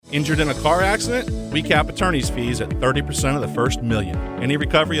Injured in a car accident? We cap attorney's fees at 30% of the first $1 million. Any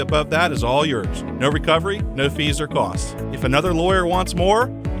recovery above that is all yours. No recovery, no fees or costs. If another lawyer wants more,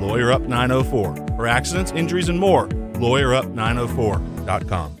 Lawyer Up 904. For accidents, injuries, and more,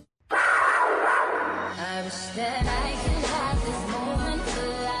 LawyerUp904.com. I wish that I could have this moment for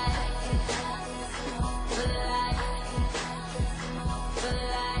life.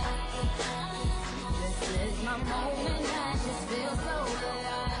 This is my moment, I just feel so alive.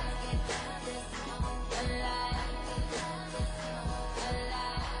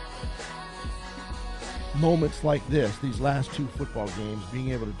 Moments like this, these last two football games,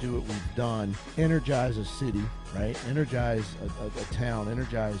 being able to do what we've done, energize a city, right? Energize a town,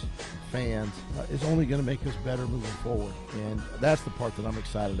 energize fans, is only going to make us better moving forward. And that's the part that I'm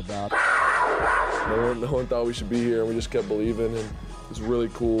excited about. No one thought we should be here, and we just kept believing, and it was really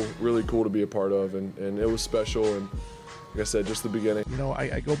cool to be a part of, and it was special, and like I said, just the beginning. You know,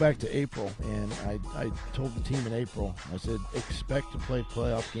 I go back to April, and I told the team in April, I said, expect to play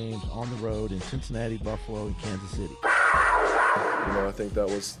playoff games on the road in Cincinnati, Buffalo, and Kansas City. You know, I think that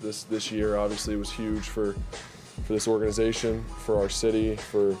was this year obviously was huge for this organization, for our city,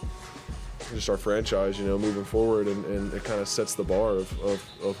 for just our franchise, you know, moving forward, and it kind of sets the bar of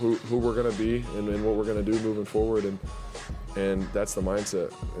who we're going to be and what we're going to do moving forward, and that's the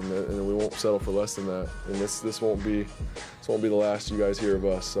mindset, and we won't settle for less than that. And this won't be the last you guys hear of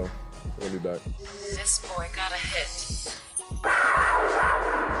us. So we'll be back. This boy got a hit.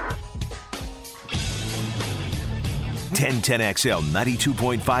 1010XL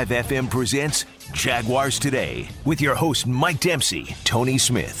 92.5 FM presents Jaguars Today with your host Mike Dempsey, Tony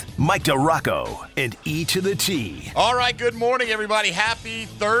Smith, Mike DeRocco, and E to the T. All right, good morning, everybody. Happy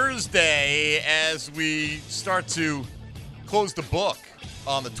Thursday as we start to close the book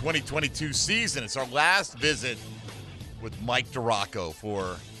on the 2022 season. It's our last visit with Mike DeRocco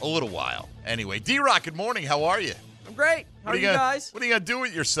for a little while. Anyway, D-Rock, good morning. How are you? I'm great. How are you guys? What are you going to do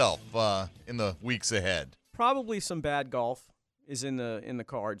with yourself in the weeks ahead? Probably some bad golf is in the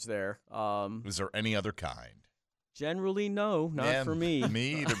cards there. Is there any other kind? Generally, no, not for me.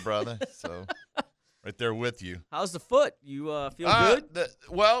 Me either, brother. So, right there with you. How's the foot? You feel good?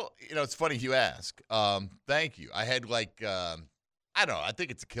 Well, you know, it's funny you ask. Thank you. I had I don't know. I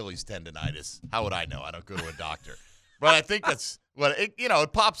think it's Achilles tendonitis. How would I know? I don't go to a doctor. But I think that's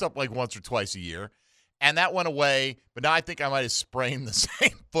it pops up like once or twice a year. And that went away, but now I think I might have sprained the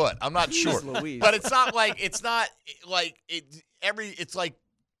same foot. I'm not sure. Louise. But it's like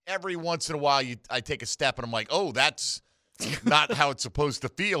every once in a while I take a step and I'm like, oh, that's not how it's supposed to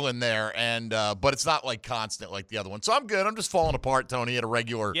feel in there. And but it's not like constant like the other one. So I'm good. I'm just falling apart, Tony, at a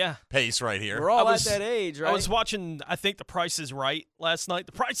regular pace right here. We're all at that age, right? I was watching, I think, The Price is Right last night.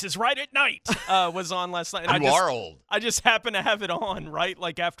 The Price is Right at Night was on last night. And are old. I just happened to have it on, right,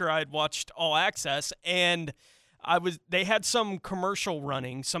 like after I had watched All Access. And they had some commercial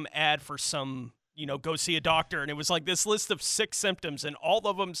running, some ad for some, go see a doctor. And it was like this list of 6 symptoms, and all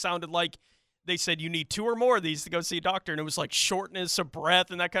of them sounded like they said you need 2 or more of these to go see a doctor, and it was like shortness of breath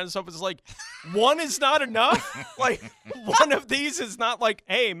and that kind of stuff. It's like, one is not enough. Like, one of these is not like,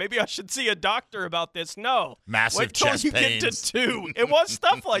 hey, maybe I should see a doctor about this. No, massive chest pains. Wait till you get to 2. It was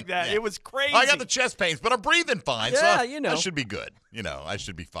stuff like that. Yeah. It was crazy. I got the chest pains, but I'm breathing fine. Yeah, so I should be good. I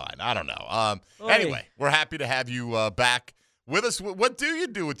should be fine. I don't know. Anyway, we're happy to have you back with us. What do you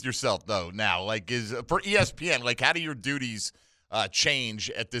do with yourself though now? Like, is for ESPN? Like, how do your duties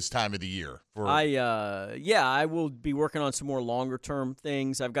change at this time of the year? I will be working on some more longer term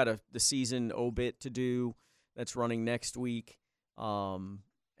things. I've got the season obit to do that's running next week, I'm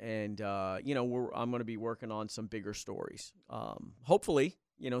going to be working on some bigger stories. Hopefully,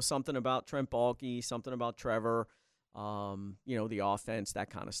 something about Trent Baalke, something about Trevor, the offense, that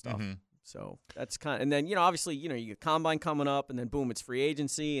kind of stuff. Mm-hmm. So that's and then, obviously, you get Combine coming up, and then boom, it's free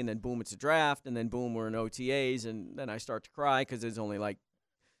agency, and then boom, it's a draft, and then boom, we're in OTAs, and then I start to cry because there's only like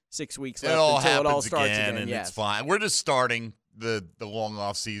 6 weeks left until it all starts again. And it's fine. We're just starting the long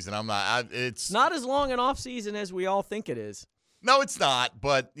off season. It's not as long an off season as we all think it is. No, it's not,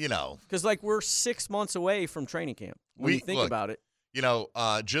 but because we're 6 months away from training camp when you think about it.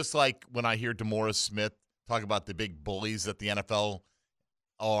 Just like when I hear DeMaurice Smith talk about the big bullies that the NFL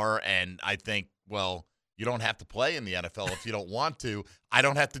are, and I think, well, you don't have to play in the NFL if you don't want to. I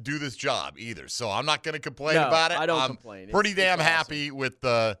don't have to do this job either, so I'm not going to complain about it. I don't complain. Pretty damn happy with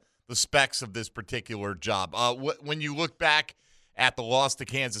the specs of this particular job. When you look back at the loss to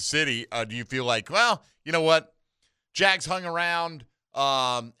Kansas City, do you feel like, well, you know what, Jags hung around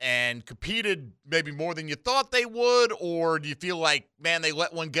and competed maybe more than you thought they would, or do you feel like, man, they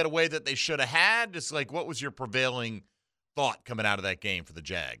let one get away that they should have had? Just like, what was your prevailing thought coming out of that game for the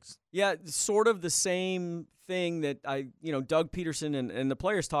Jags? Yeah, sort of the same thing that Doug Peterson and the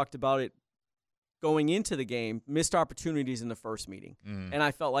players talked about it going into the game, missed opportunities in the first meeting. And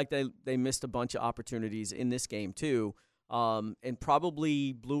I felt like they missed a bunch of opportunities in this game too, and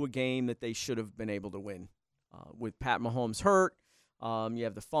probably blew a game that they should have been able to win. With Pat Mahomes hurt, you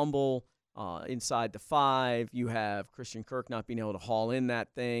have the fumble inside the 5. You have Christian Kirk not being able to haul in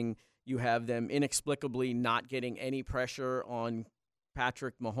that thing. You have them inexplicably not getting any pressure on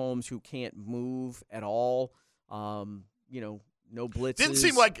Patrick Mahomes, who can't move at all. No blitzes. Didn't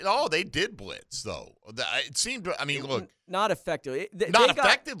seem like they did blitz though. It seemed. I mean, look, not effectively.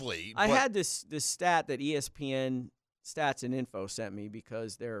 Effectively. I had this stat that ESPN Stats and Info sent me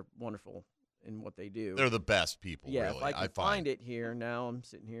because they're wonderful in what they do. They're the best people. Yeah, really, if I can find find it here now. I'm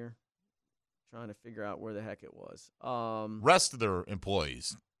sitting here trying to figure out where the heck it was. Rest of their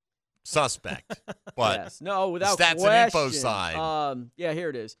employees. Suspect, but yes. No, without stats question. and info side. Yeah, here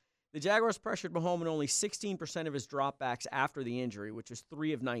it is. The Jaguars pressured Mahomes in only 16% of his dropbacks after the injury, which was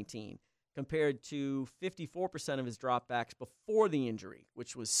 3 of 19, compared to 54% of his dropbacks before the injury,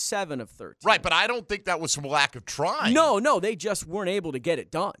 which was 7 of 13. Right, but I don't think that was from lack of trying. No, they just weren't able to get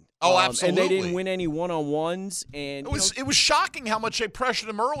it done. Oh, absolutely. And they didn't win any one-on-ones. And it was shocking how much they pressured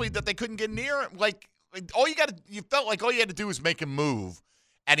him early that they couldn't get near him. Like you felt like all you had to do was make him move,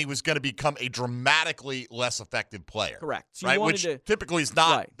 and he was going to become a dramatically less effective player. Correct. So right, which typically is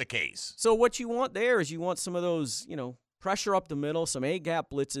not the case. So what you want there is you want some of those, pressure up the middle, some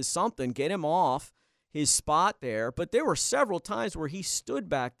A-gap blitzes, something, get him off his spot there. But there were several times where he stood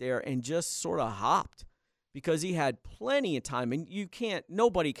back there and just sort of hopped because he had plenty of time. And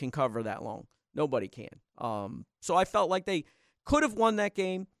nobody can cover that long. Nobody can. So I felt like they could have won that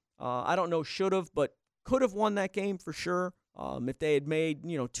game. I don't know should have, but could have won that game for sure. If they had made,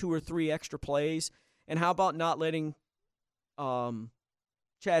 2 or 3 extra plays. And how about not letting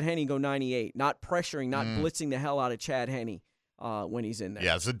Chad Henne go 98, not pressuring, not blitzing the hell out of Chad Henne when he's in there.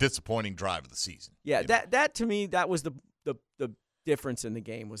 Yeah, it's a disappointing drive of the season. Yeah, that to me, that was the difference in the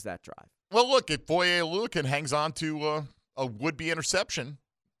game was that drive. Well, look, if Foye Oluokun hangs on to a would-be interception,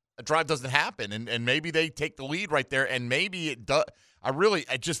 a drive doesn't happen, and maybe they take the lead right there, and maybe it does.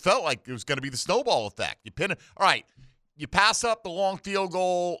 I just felt like it was going to be the snowball effect. You pin it. All right, you pass up the long field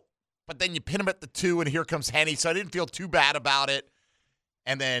goal, but then you pin him at the 2, and here comes Henne, so I didn't feel too bad about it.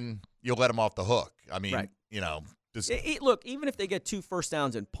 And then you'll let him off the hook. I mean, right. Look, even if they get 2 first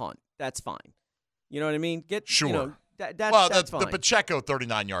downs and punt, that's fine. You know what I mean? Sure. That's fine. The Pacheco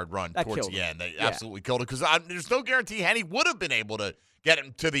 39-yard run that towards the end, they absolutely killed it because there's no guarantee Henne would have been able to get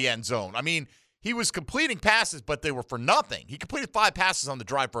him to the end zone. I mean, he was completing passes, but they were for nothing. He completed 5 passes on the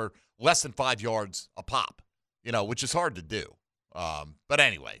drive for less than 5 yards a pop, which is hard to do. But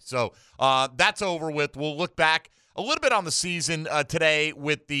anyway, so that's over with. We'll look back a little bit on the season today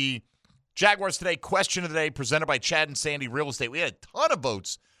with the Jaguars Today question of the day presented by Chad and Sandy Real Estate. We had a ton of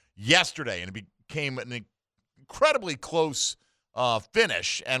votes yesterday, and it became an incredibly close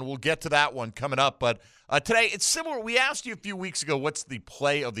finish, and we'll get to that one coming up. But today, it's similar. We asked you a few weeks ago what's the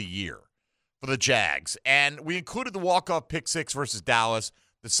play of the year for the Jags, and we included the walk-off pick 6 versus Dallas,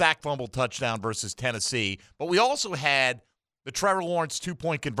 the sack fumble touchdown versus Tennessee, but we also had the Trevor Lawrence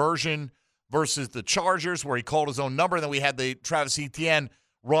 2-point conversion versus the Chargers, where he called his own number. And then we had the Travis Etienne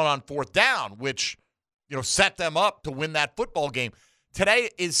run on 4th down, which, set them up to win that football game. Today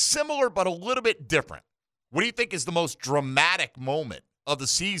is similar, but a little bit different. What do you think is the most dramatic moment of the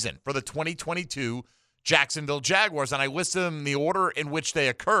season for the 2022 Jacksonville Jaguars? And I listed them in the order in which they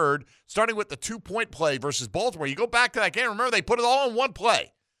occurred, starting with the 2-point play versus Baltimore. You go back to that game, remember, they put it all in one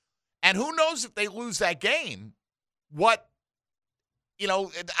play. And who knows if they lose that game,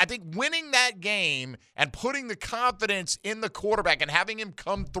 I think winning that game and putting the confidence in the quarterback and having him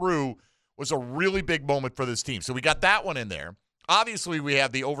come through was a really big moment for this team. So we got that one in there. Obviously, we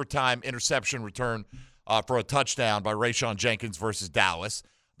have the overtime interception return for a touchdown by Rayshon Jenkins versus Dallas,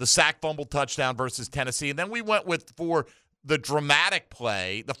 the sack fumble touchdown versus Tennessee, and then we went for the dramatic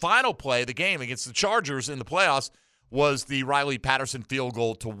play, the final play of the game against the Chargers in the playoffs was the Riley Patterson field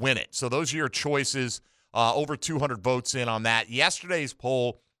goal to win it. So those are your choices. Over 200 votes in on that. Yesterday's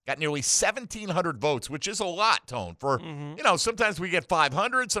poll got nearly 1,700 votes, which is a lot, Tone. For, sometimes we get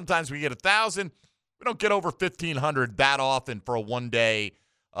 500, sometimes we get 1,000. We don't get over 1,500 that often for a one-day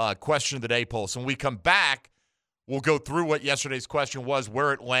question of the day poll. So when we come back, we'll go through what yesterday's question was,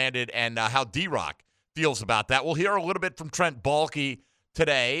 where it landed, and how D-Rock feels about that. We'll hear a little bit from Trent Baalke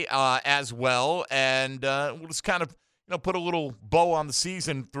today as well, and we'll just kind of put a little bow on the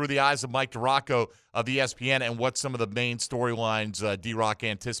season through the eyes of Mike DiRocco of ESPN and what some of the main storylines D-Rock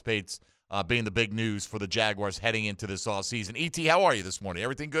anticipates being the big news for the Jaguars heading into this offseason. E.T., how are you this morning?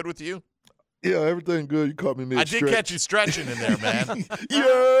 Everything good with you? Yeah, everything good. You caught me mid I did catch you stretching in there, man.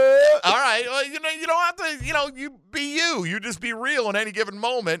 Yeah. All right. Well, you don't have to, you be you. You just be real in any given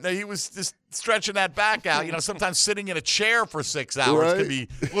moment. He was just stretching that back out. Sometimes sitting in a chair for 6 hours can be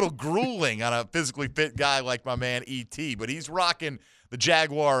a little grueling on a physically fit guy like my man E.T., but he's rocking the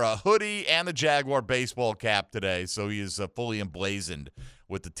Jaguar hoodie and the Jaguar baseball cap today, so he is fully emblazoned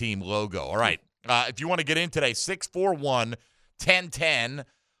with the team logo. All right. If you want to get in today, 641-1010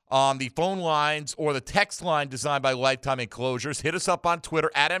 on the phone lines or the text line designed by Lifetime Enclosures. Hit us up on Twitter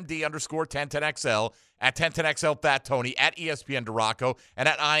at MD_1010XL, at 1010XL Fat Tony, at ESPN DeRocco, and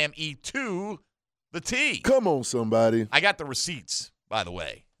at IME2 the T. Come on, somebody. I got the receipts, by the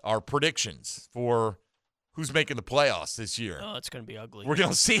way, our predictions for who's making the playoffs this year. Oh, it's going to be ugly. We're going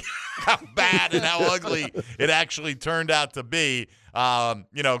to see how bad and how ugly it actually turned out to be,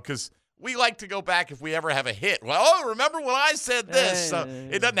 because we like to go back if we ever have a hit. Well, remember when I said this?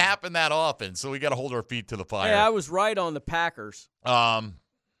 It doesn't happen that often, so we got to hold our feet to the fire. Hey, I was right on the Packers.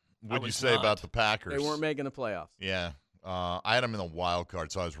 What'd you say about the Packers? They weren't making the playoffs. Yeah. I had them in the wild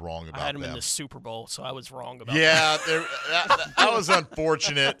card, so I was wrong about them. I had them in the Super Bowl, so I was wrong about that. That was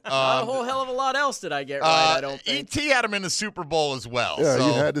unfortunate. Not a whole hell of a lot else did I get right, I don't think. E.T. had them in the Super Bowl as well. Yeah, so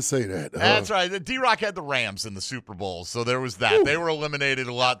you had to say that. That's right. D-Rock had the Rams in the Super Bowl, so there was that. They were eliminated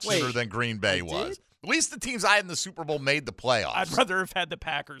a lot sooner than Green Bay was. At least the teams I had in the Super Bowl made the playoffs. I'd rather have had the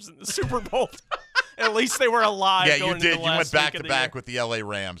Packers in the Super Bowl. At least they were alive. Yeah, going you did. Into the You went last back week to of the back year. with the L.A.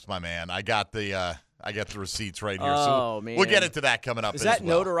 Rams, my man. I got the receipts right here. Oh, so man. We'll get into that coming up. Is as that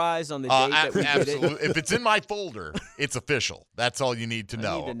well. notarized on the date that we did it? Absolutely. If it's in my folder, it's official. That's all you need to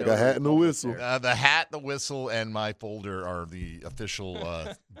know. need to know The hat and the whistle. The hat, the whistle, and my folder are the official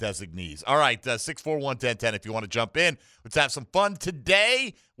designees. All right, 641-1010 if you want to jump in. Let's have some fun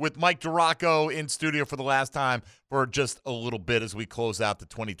today with Mike DeRocco in studio for the last time for just a little bit as we close out the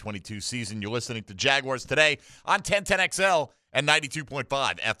 2022 season. You're listening to Jaguars Today on 1010XL and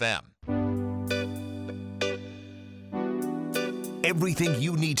 92.5 FM. Everything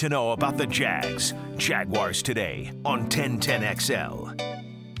you need to know about the Jags. Jaguars Today on 1010XL.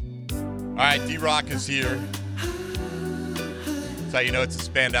 All right, D-Rock is here. That's how you know it's a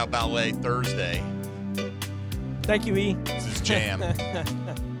Spandau Ballet Thursday. Thank you, E. This is Jam.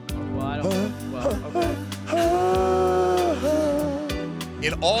 Well, I don't. Well, okay.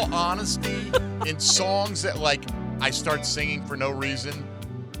 In all honesty, in songs that I start singing for no reason,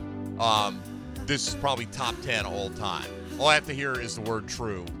 this is probably top 10 all time. All I have to hear is the word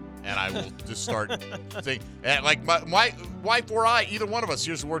true, and I will just start singing. And my wife or I, either one of us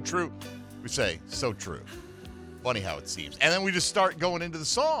hears the word true, we say, so true. Funny how it seems. And then we just start going into the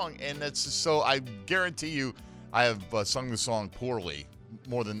song, and that's just so I guarantee you I have sung the song poorly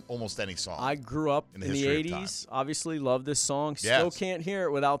more than almost any song. I grew up in the history of time. 80s. Obviously, love this song. Still Yes. can't hear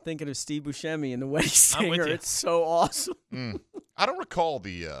it without thinking of Steve Buscemi and the way he I'm with singer. you. It's so awesome. I don't recall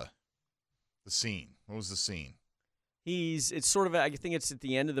the scene. What was the scene? It's sort of, I think it's at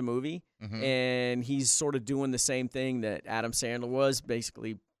the end of the movie, and he's sort of doing the same thing that Adam Sandler was,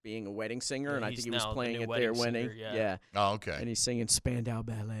 basically being a wedding singer, Yeah, and I he's think he was now the playing new at their wedding wedding. singer, yeah. Oh, okay. And he's singing Spandau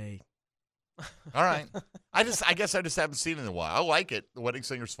Ballet. All right. I guess I just haven't seen it in a while. I like it. The Wedding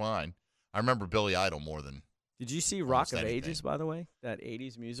Singer's fine. I remember Billy Idol more than. Did you see Almost Rock of anything. Ages, by the way? That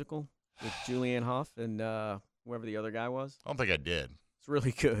 80s musical with Julianne Hough and whoever the other guy was? I don't think I did. It's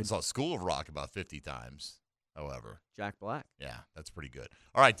really I good. saw School of Rock about 50 times. However, Jack Black. yeah, that's pretty good.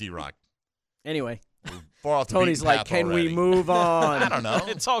 All right, D-Rock. Anyway, Far off the Tony's beaten like, path can already. we move on? I don't know.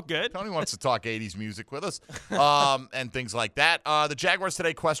 It's all good. Tony wants to talk 80s music with us and things like that. The Jaguars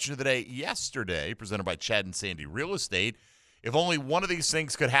Today question of the day yesterday, presented by Chad and Sandy Real Estate. If only one of these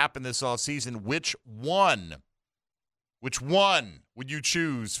things could happen this offseason, which one would you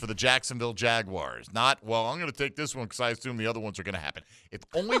choose for the Jacksonville Jaguars? Not, well, I'm going to take this one because I assume the other ones are going to happen. If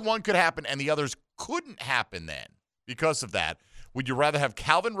only one could happen and the others couldn't happen then because of that, would you rather have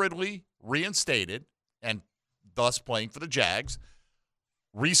Calvin Ridley reinstated and thus playing for the Jags,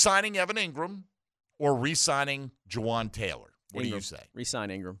 re-signing Evan Ingram, or re-signing Juwan Taylor? What do you say?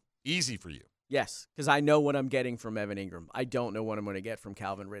 Resign Ingram. Easy for you. Yes, because I know what I'm getting from Evan Ingram. I don't know what I'm going to get from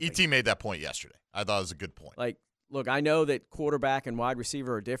Calvin Ridley. E.T. made that point yesterday. I thought it was a good point. Like, look, I know that quarterback and wide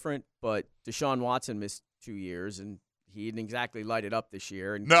receiver are different, but Deshaun Watson missed 2 years, and he didn't exactly light it up this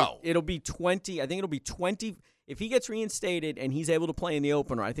year. And No. it'll be 20. I think it'll be 20. If he gets reinstated and he's able to play in the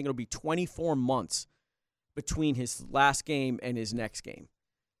opener, I think it'll be 24 months between his last game and his next game.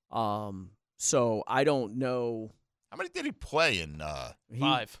 So I don't know. How many did he play in?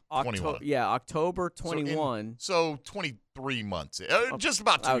 5. 21. Yeah, October So in- 21. So 23 months. Just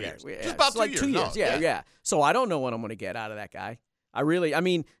about 2 Okay, years. yeah, Just about it's 2 like years. 2 No, years. Yeah. So I don't know what I'm going to get out of that guy. I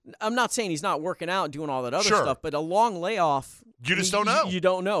mean, I'm not saying he's not working out and doing all that other Sure. stuff, but a long layoff. You just don't know. You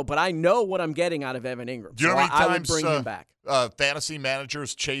don't know, but I know what I'm getting out of Evan Ingram. Do you know so how many I would times bring him back. Fantasy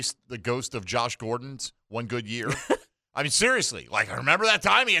managers chased the ghost of Josh Gordon's one good year? I mean, seriously. Like, I remember that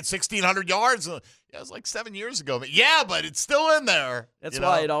time he had 1,600 yards. Yeah, it was like 7 years ago. But yeah, but it's still in there. That's you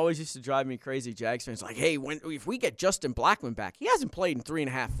why know? it always used to drive me crazy. Jags fans like, hey, if we get Justin Blackmon back, he hasn't played in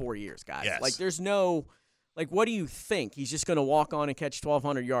 3.5, 4 years, guys. Yes. Like, there's no, like, what do you think? He's just going to walk on and catch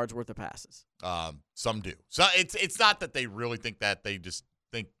 1,200 yards worth of passes? Some do. So it's not that they really think that. They just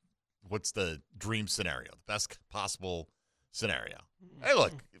think, what's the dream scenario, the best possible scenario? Hey,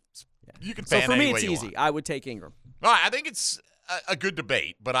 look, you can fan So for me, any way it's you easy. want. I would take Ingram. All right, I think it's a good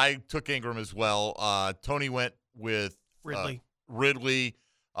debate, but I took Ingram as well. Tony went with Ridley.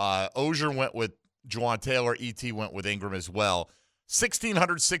 Ozier went with Juwan Taylor. E.T. went with Ingram as well.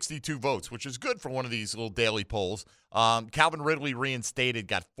 1,662 votes, which is good for one of these little daily polls. Calvin Ridley reinstated,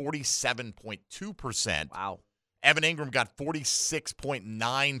 got 47.2%. Wow. Evan Ingram got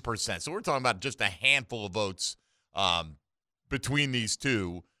 46.9%. So we're talking about just a handful of votes between these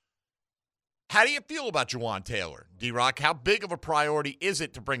two. How do you feel about Juwan Taylor, D-Rock? How big of a priority is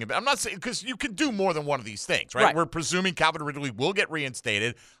it to bring him back? I'm not saying, because you can do more than one of these things, right? We're presuming Calvin Ridley will get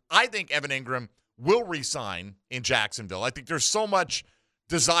reinstated. I think Evan Ingram will re-sign in Jacksonville. I think there's so much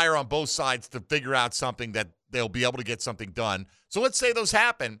desire on both sides to figure out something that they'll be able to get something done. So let's say those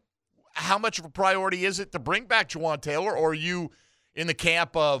happen. How much of a priority is it to bring back Juwan Taylor, or are you in the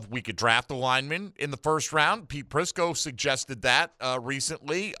camp of we could draft a lineman in the first round? Pete Prisco suggested that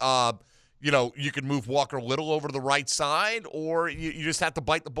recently. You could move Walker Little over to the right side, or you just have to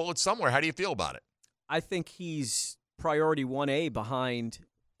bite the bullet somewhere. How do you feel about it? I think he's priority 1A behind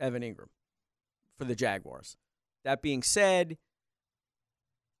Evan Ingram for the Jaguars. That being said,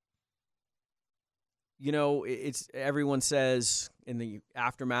 it's everyone says in the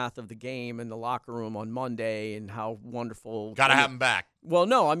aftermath of the game in the locker room on Monday and how wonderful. Got to have him back. Well,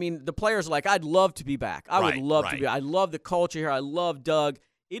 no, I mean, the players are like, I'd love to be back. I would love to be. I love the culture here. I love Doug.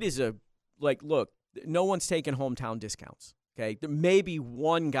 It is look, no one's taking hometown discounts. Okay, there may be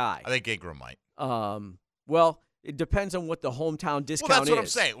one guy. I think Ingram might. Well, it depends on what the hometown discount is. Well, that's what I'm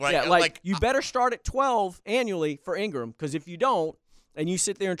saying. Right? Yeah, like you better start at 12 annually for Ingram, because if you don't, and you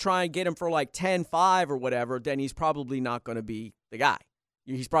sit there and try and get him for like 10-5 or whatever, then he's probably not going to be the guy.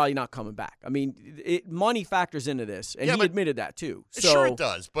 He's probably not coming back. I mean, money factors into this, and he admitted that too. So, sure it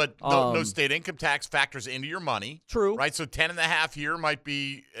does, but no state income tax factors into your money. True. Right? So 10.5 here might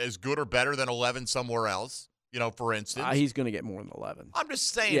be as good or better than 11 somewhere else, for instance. He's going to get more than 11. I'm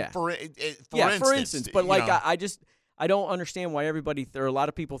just saying, Yeah. for instance. But I don't understand why there are a lot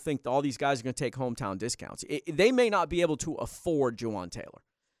of people think that all these guys are going to take hometown discounts. They may not be able to afford Juwan Taylor.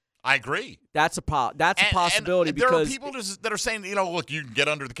 I agree. That's a possibility. And there because are people that are saying, look, you can get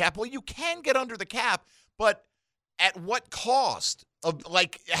under the cap. Well, you can get under the cap, but at what cost? Of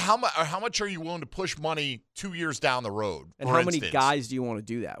how much are you willing to push money 2 years down the road? And how many guys do you want to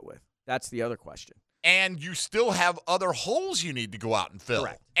do that with? That's the other question. And you still have other holes you need to go out and fill.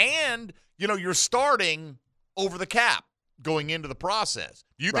 Correct. And you're starting over the cap going into the process.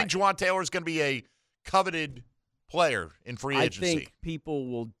 Do you think Juwan Taylor is going to be a coveted player in free agency? I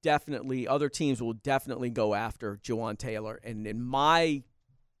think other teams will definitely go after Juwan Taylor. And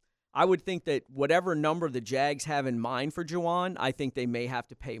I would think that whatever number the Jags have in mind for Juwan, I think they may have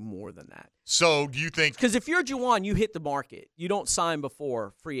to pay more than that. So do you think? Because if you're Juwan, you hit the market. You don't sign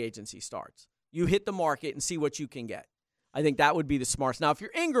before free agency starts. You hit the market and see what you can get. I think that would be the smartest. Now, if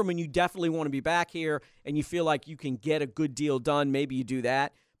you're Ingram and you definitely want to be back here and you feel like you can get a good deal done, maybe you do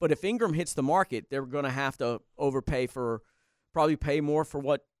that. But if Ingram hits the market, they're going to have to probably pay more for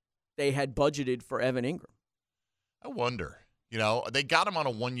what they had budgeted for Evan Ingram. I wonder. They got him on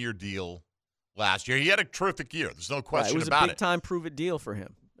a 1-year deal last year. He had a terrific year. There's no question about it. It was a big-time prove-it deal for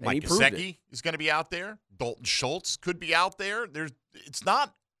him. Mike Gesicki is going to be out there. Dalton Schultz could be out there. It's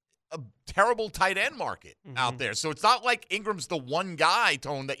not a terrible tight end market out there. So it's not like Ingram's the one guy,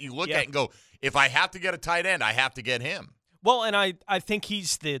 Tone, that you look at and go, if I have to get a tight end, I have to get him. Well, and I think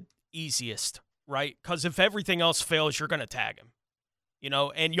he's the easiest, right? Because if everything else fails, you're going to tag him.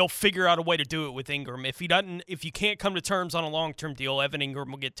 And you'll figure out a way to do it with Ingram. If you can't come to terms on a long-term deal, Evan Ingram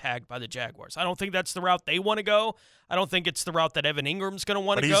will get tagged by the Jaguars. I don't think that's the route they want to go. I don't think it's the route that Evan Ingram's going to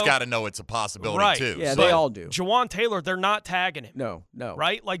want to go. But he's got to know it's a possibility, too. Yeah, they all do. Juwan Taylor, they're not tagging him. No.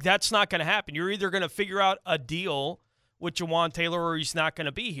 Right? That's not going to happen. You're either going to figure out a deal with Jawan Taylor or he's not going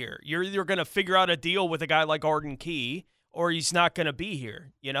to be here. You're either going to figure out a deal with a guy like Arden Key or he's not going to be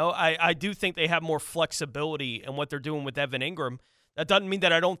here. You know, I do think they have more flexibility in what they're doing with Evan Ingram. That doesn't mean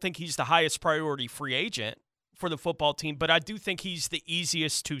that I don't think he's the highest priority free agent for the football team, but I do think he's the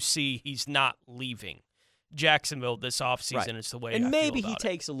easiest to see he's not leaving Jacksonville this offseason is the way and I maybe feel he about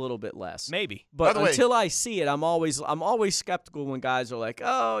takes a little bit less. Maybe. But until I see it, I'm always skeptical when guys are like,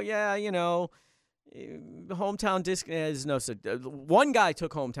 "Oh, yeah, you know, hometown discount." No, one guy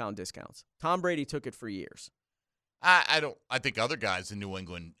took hometown discounts. Tom Brady took it for years. I think other guys in New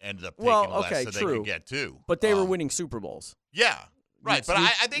England ended up taking less than they could get too. But they were winning Super Bowls. Yeah, right. But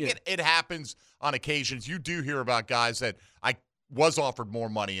I think it happens on occasions. You do hear about guys that I was offered more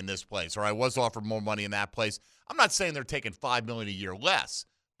money in this place or I was offered more money in that place. I'm not saying they're taking $5 million a year less,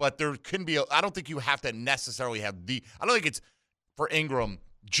 but there can be I don't think you have to necessarily have I don't think it's for Ingram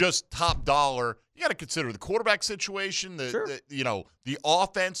just top dollar. You got to consider the quarterback situation, the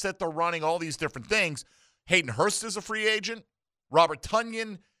offense that they're running, all these different things. Hayden Hurst is a free agent. Robert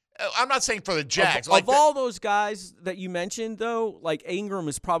Tonyan. I'm not saying for the Jags. Of all those guys that you mentioned, though, like Ingram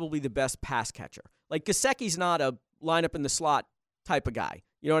is probably the best pass catcher. Like Gesicki's not a lineup in the slot type of guy.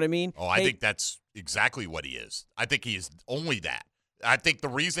 You know what I mean? Oh, I think that's exactly what he is. I think he is only that. I think the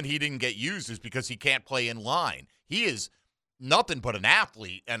reason he didn't get used is because he can't play in line. He is nothing but an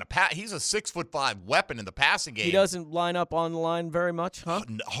athlete and he's a 6'5" weapon in the passing game. He doesn't line up on the line very much, huh?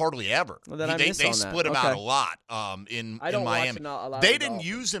 Hardly ever. Well, then they split him out a lot in Miami. They didn't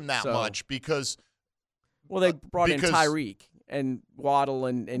use him that much because they brought in Tyreek and Waddle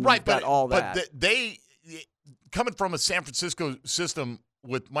and right, got all that. But they coming from a San Francisco system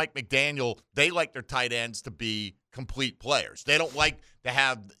with Mike McDaniel, they like their tight ends to be complete players. They don't like to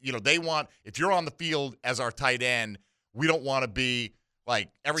have, they want, if you're on the field as our tight end, we don't want to be like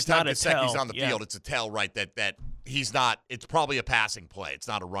every time Gesicki's on the field, it's a tell, right, that he's not, it's probably a passing play. It's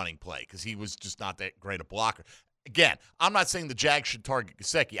not a running play because he was just not that great a blocker. Again, I'm not saying the Jags should target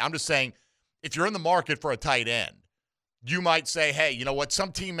Gesicki. I'm just saying if you're in the market for a tight end, you might say, hey, you know what?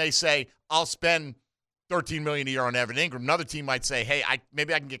 Some team may say, I'll spend $13 million a year on Evan Ingram. Another team might say, hey,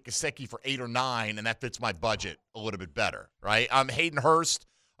 maybe I can get Gesicki for 8 or 9, and that fits my budget a little bit better, right? Hayden Hurst,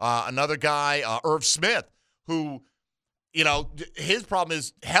 another guy, Irv Smith, who, his problem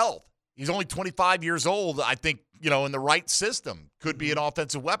is health. He's only 25 years old. I think, in the right system, could be an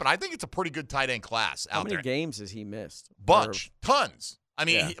offensive weapon. I think it's a pretty good tight end class out there. How many games has he missed? Bunch. Tons. I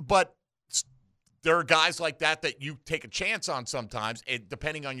mean, but there are guys like that you take a chance on sometimes,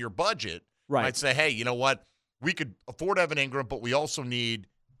 depending on your budget. Right. Might say, hey, you know what? We could afford Evan Ingram, but we also need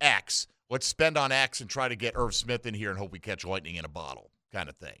X. Let's spend on X and try to get Irv Smith in here and hope we catch lightning in a bottle kind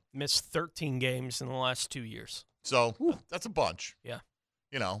of thing. Missed 13 games in the last 2 years. So that's a bunch. Yeah.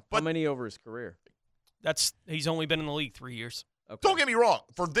 But how many over his career? He's only been in the league 3 years. Okay. Don't get me wrong.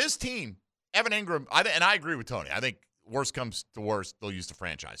 For this team, Evan Ingram, and I agree with Tony. I think worst comes to worst, they'll use the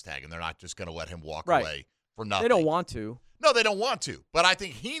franchise tag, and they're not just going to let him walk away for nothing. They don't want to. No, they don't want to. But I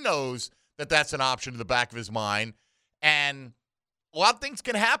think he knows that that's an option in the back of his mind. And a lot of things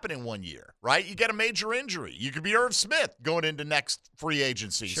can happen in 1 year, right? You get a major injury. You could be Irv Smith going into next free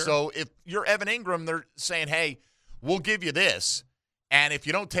agency. Sure. So if you're Evan Ingram, they're saying, hey, we'll give you this. And if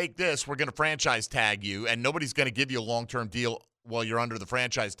you don't take this, we're going to franchise tag you. And nobody's going to give you a long-term deal while you're under the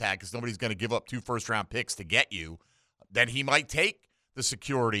franchise tag because nobody's going to give up 2 first-round picks to get you. Then he might take the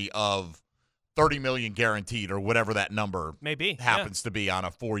security of $30 million guaranteed or whatever that number happens to be on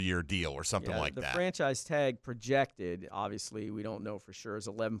a 4-year deal or something like that. The franchise tag projected, obviously, we don't know for sure, is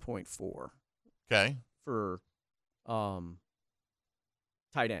 11.4. Okay. For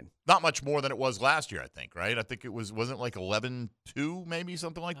tight end. Not much more than it was last year, I think, right? I think it wasn't like 11.2 maybe,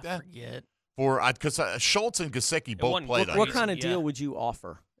 something like that? I forget. Because Schultz and Gesicki both played on What kind of deal would you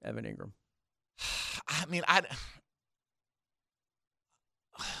offer Evan Ingram? I mean,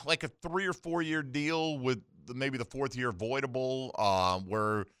 like a 3 or 4 year deal with maybe the 4th year voidable,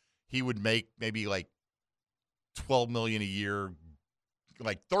 where he would make maybe like $12 million a year,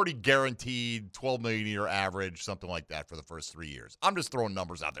 like 30 guaranteed, $12 million a year average, something like that for the first 3 years. I'm just throwing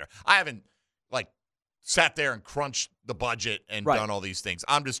numbers out there. I haven't sat there and crunched the budget and done all these things.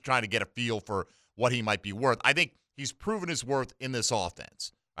 I'm just trying to get a feel for what he might be worth. I think he's proven his worth in this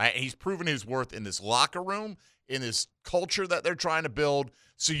offense. Right? He's proven his worth in this locker room, in this culture that they're trying to build.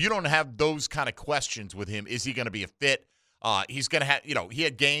 So you don't have those kind of questions with him. Is he going to be a fit? He's going to have, he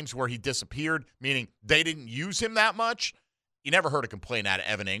had games where he disappeared, meaning they didn't use him that much. You never heard a complaint out of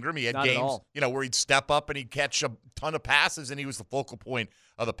Evan Ingram. He had games, where he'd step up and he'd catch a ton of passes, and he was the focal point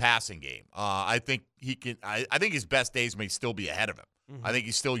of the passing game. I think he can. I think his best days may still be ahead of him. Mm-hmm. I think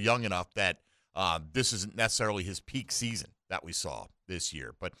he's still young enough that This isn't necessarily his peak season that we saw this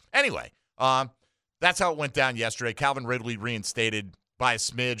year. But anyway, that's how it went down yesterday. Calvin Ridley reinstated by a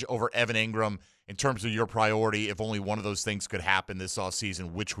smidge over Evan Ingram. In terms of your priority, if only one of those things could happen this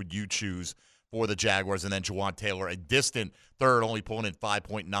offseason, which would you choose for the Jaguars? And then Jawaan Taylor, a distant third, only pulling in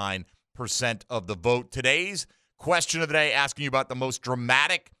 5.9% of the vote. Today's question of the day, asking you about the most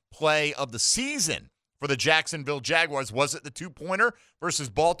dramatic play of the season for the Jacksonville Jaguars. Was it the two-pointer versus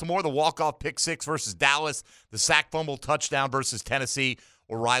Baltimore, the walk-off pick six versus Dallas, the sack fumble touchdown versus Tennessee,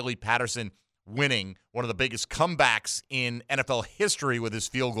 or Riley Patterson winning one of the biggest comebacks in NFL history with his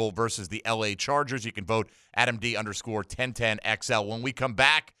field goal versus the LA Chargers? You can vote AdamD_1010XL. When we come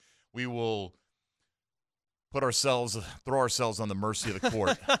back, we will throw ourselves on the mercy of the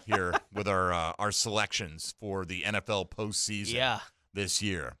court here with our selections for the NFL postseason this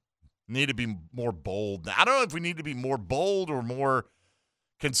year. Need to be more bold. I don't know if we need to be more bold or more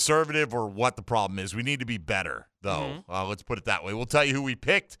conservative or what the problem is. We need to be better, though. Let's put it that way. We'll tell you who we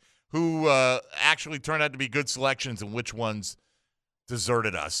picked, who actually turned out to be good selections, and which ones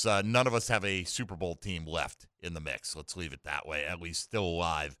deserted us. None of us have a Super Bowl team left in the mix. Let's leave it that way, at least still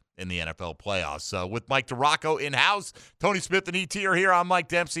alive in the NFL playoffs. With Mike DeRocco in-house, Tony Smith and E.T. are here. I'm Mike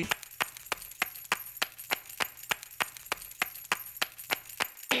Dempsey.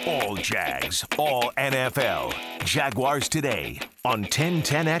 All Jags, all NFL. Jaguars Today on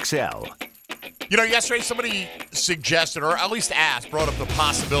 1010XL. You know, yesterday somebody suggested, or at least asked, brought up the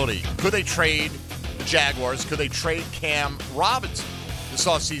possibility, could they trade the Jaguars? Could they trade Cam Robinson this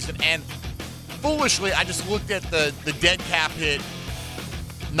offseason? And foolishly, I just looked at the dead cap hit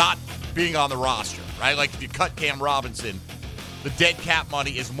not being on the roster, right? Like, if you cut Cam Robinson, the dead cap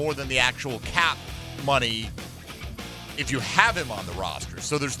money is more than the actual cap money if you have him on the roster.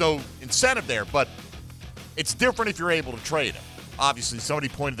 So there's no incentive there, but it's different if you're able to trade him. Obviously, somebody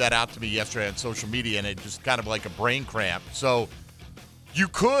pointed that out to me yesterday on social media, and it just kind of like a brain cramp. So you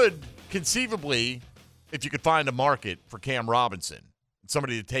could conceivably, if you could find a market for Cam Robinson,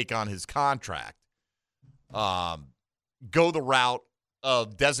 somebody to take on his contract, go the route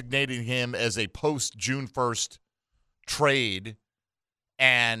of designating him as a post-June 1st trade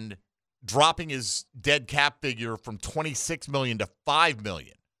and dropping his dead cap figure from $26 million to $5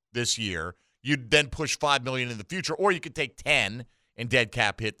 million this year. You'd then push $5 million in the future, or you could take 10 in dead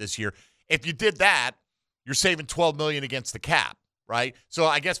cap hit this year. If you did that, you're saving $12 million against the cap, right? So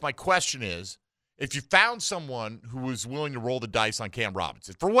I guess my question is, if you found someone who was willing to roll the dice on Cam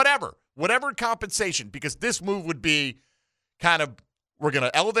Robinson for whatever compensation, because this move would be kind of, we're going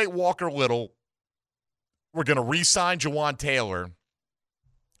to elevate Walker Little, we're going to re-sign Jawaan Taylor,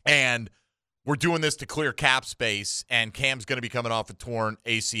 and we're doing this to clear cap space, and Cam's going to be coming off a torn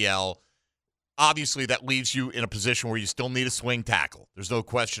ACL. Obviously, that leaves you in a position where you still need a swing tackle. There's no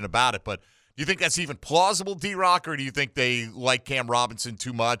question about it. But do you think that's even plausible, D-Rock, or do you think they like Cam Robinson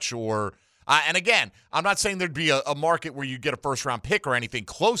too much? Or and again, I'm not saying there'd be a market where you get a first-round pick or anything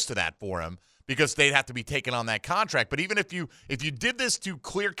close to that for him, because they'd have to be taken on that contract. But even if you did this to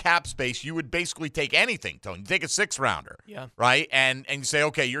clear cap space, you would basically take anything, Tony. You take a 6-rounder, right? And you say,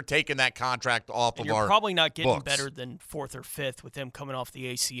 okay, you're taking that contract off and of our you're probably not getting books. better than 4th or 5th with them coming off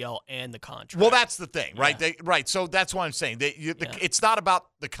the ACL and the contract. Well, that's the thing, right? Right. So that's why I'm saying it's not about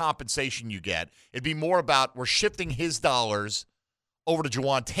the compensation you get. It'd be more about we're shifting his dollars over to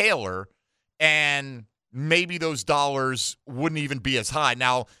Jawaan Taylor, and maybe those dollars wouldn't even be as high.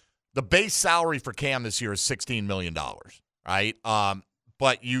 Now, the base salary for Cam this year is $16 million, right?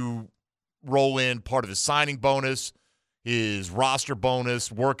 But you roll in part of his signing bonus, his roster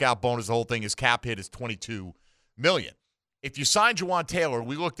bonus, workout bonus, the whole thing. His cap hit is $22 million. If you sign Jawaan Taylor,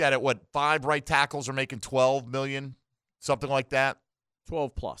 we looked at it, 5 right tackles are making $12 million, something like that?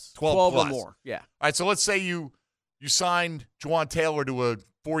 12 plus. 12 or more, yeah. All right, so let's say you signed Jawaan Taylor to a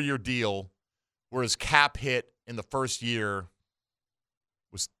 4-year deal where his cap hit in the first year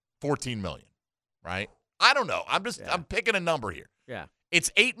was $14 million, right? I don't know. I'm picking a number here. Yeah. It's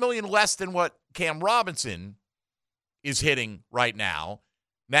 $8 million less than what Cam Robinson is hitting right now.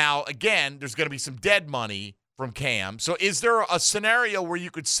 Now, again, there's going to be some dead money from Cam. So is there a scenario where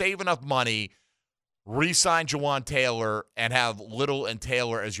you could save enough money, re-sign Jawaan Taylor, and have Little and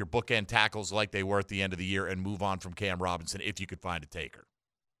Taylor as your bookend tackles like they were at the end of the year and move on from Cam Robinson if you could find a taker?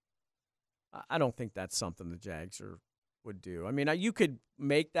 I don't think that's something the Jags would do. I mean, you could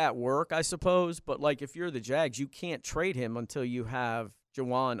make that work, I suppose, but like if you're the Jags, you can't trade him until you have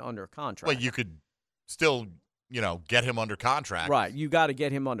Jawaan under contract. Well, you could still, get him under contract. Right. You got to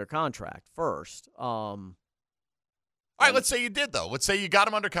get him under contract first. All right, let's say you did, though. Let's say you got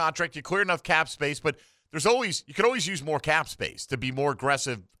him under contract, you cleared enough cap space, but you could always use more cap space to be more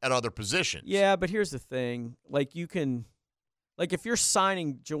aggressive at other positions. Yeah, but here's the thing. Like, you can – like, if you're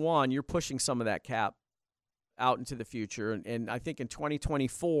signing Juwan, you're pushing some of that cap out into the future. And I think in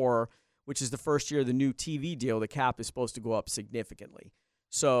 2024, which is the first year of the new TV deal, the cap is supposed to go up significantly.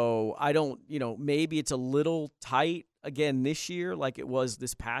 So I don't – maybe it's a little tight again this year like it was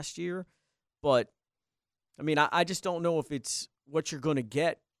this past year. But, I mean, I just don't know if it's what you're going to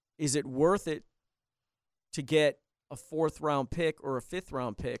get. Is it worth it to get a 4th-round pick or a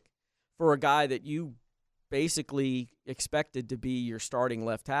 5th-round pick for a guy that you basically expected to be your starting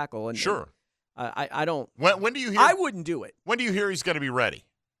left tackle? And sure. I don't. When do you hear? I wouldn't do it. When do you hear he's going to be ready?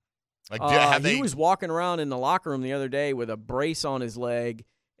 Like, he was walking around in the locker room the other day with a brace on his leg,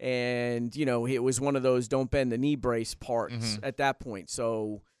 and it was one of those don't bend the knee brace parts at that point.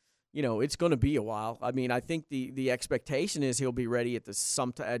 So, it's going to be a while. I mean, I think the expectation is he'll be ready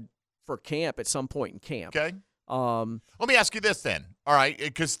for camp at some point in camp. Okay. Let me ask you this then. All right,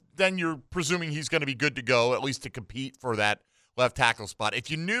 because then you're presuming he's going to be good to go, at least to compete for that left tackle spot. If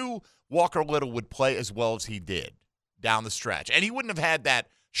you knew Walker Little would play as well as he did down the stretch, and he wouldn't have had that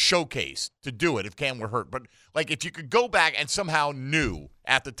showcase to do it if Cam were hurt, but like if you could go back and somehow knew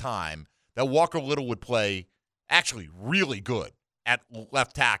at the time that Walker Little would play actually really good at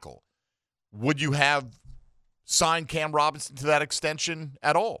left tackle, would you have signed Cam Robinson to that extension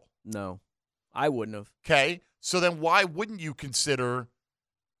at all? No, I wouldn't have. Okay, so then why wouldn't you consider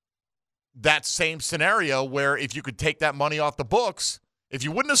that same scenario where if you could take that money off the books, if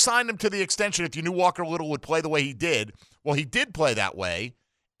you wouldn't have signed him to the extension if you knew Walker Little would play the way he did, well, he did play that way.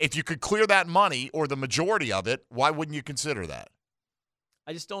 If you could clear that money or the majority of it, why wouldn't you consider that?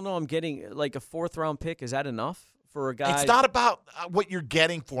 I just don't know. I'm getting like a 4th-round pick. Is that enough for a guy? It's not about what you're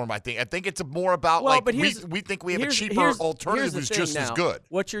getting for him, I think. I think it's more about, but we think we have a cheaper alternative who's just as good.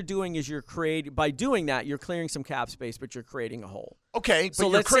 What you're doing is by doing that, you're clearing some cap space, but you're creating a hole. Okay,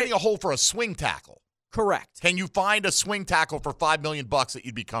 so you're creating a hole for a swing tackle. Correct. Can you find a swing tackle for $5 million that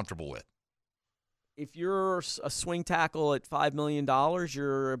you'd be comfortable with? If you're a swing tackle at $5 million,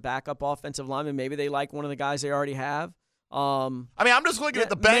 you're a backup offensive lineman. Maybe they like one of the guys they already have. I mean, I'm just looking at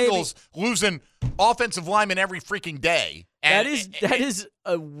the Bengals losing offensive linemen every freaking day. And that is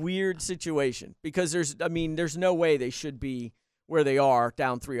a weird situation because there's no way they should be where they are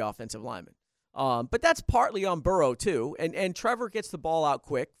down 3 offensive linemen. But that's partly on Burrow too. And Trevor gets the ball out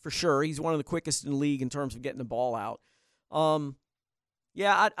quick for sure. He's one of the quickest in the league in terms of getting the ball out.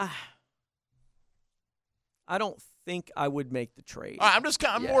 I don't think I would make the trade. I'm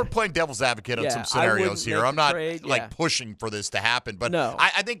more playing devil's advocate on some scenarios here. I'm not pushing for this to happen. But no.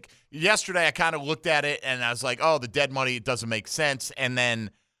 I think yesterday I kind of looked at it and I was like, oh, the dead money doesn't make sense. And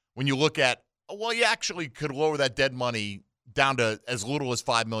then when you look at, you actually could lower that dead money down to as little as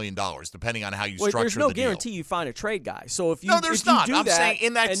 $5 million, depending on how you structure the deal. There's no guarantee you find a trade guy. So if you there's not. I'm saying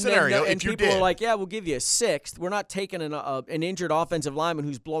in that scenario, if you did, people are like, yeah, we'll give you a 6th. We're not taking an injured offensive lineman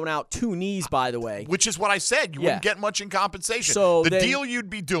who's blown out 2 knees, by the way. Which is what I said. You wouldn't get much in compensation. So the deal you'd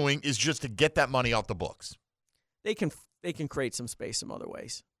be doing is just to get that money off the books. They can create some space some other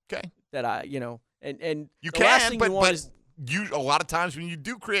ways. Okay. That and you the last thing but you want is a lot of times when you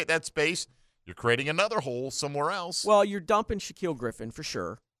do create that space, you're creating another hole somewhere else. Well, you're dumping Shaquille Griffin for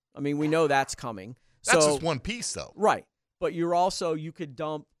sure. I mean, we know that's coming. That's just one piece, though. Right. But you could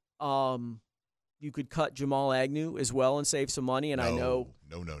dump, you could cut Jamal Agnew as well and save some money. And I know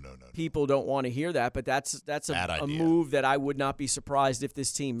people don't want to hear that, but that's a move that I would not be surprised if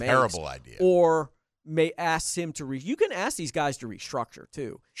this team makes. Terrible idea. Or may ask him to you can ask these guys to restructure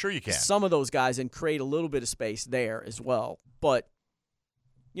too. Sure you can. Some of those guys and create a little bit of space there as well. But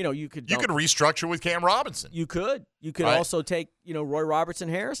you could restructure with Cam Robinson. You could also take Roy Robertson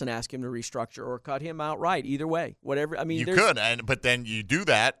Harris and ask him to restructure or cut him outright. Either way, whatever. I mean, you could, but then you do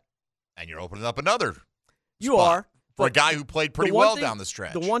that, and you're opening up another. You are for a guy who played pretty well down the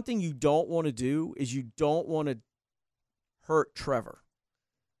stretch. The one thing you don't want to do is you don't want to hurt Trevor.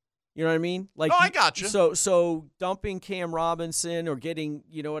 You know what I mean? Like, I got you. So dumping Cam Robinson or getting,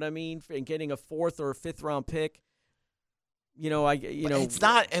 and getting a 4th or a 5th round pick. It's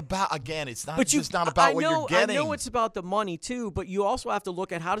not about It's not just not about what you're getting. I know it's about the money too, but you also have to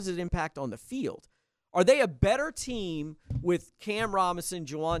look at how does it impact on the field. Are they a better team with Cam Robinson,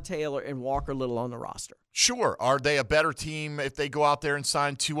 Juwan Taylor, and Walker Little on the roster? Sure. Are they a better team if they go out there and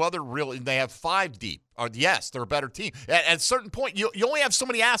sign 2 other they have 5 deep? Yes, they're a better team. At a certain point, you only have so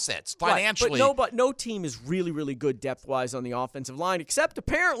many assets financially. Right, but no team is really, really good depth-wise on the offensive line, except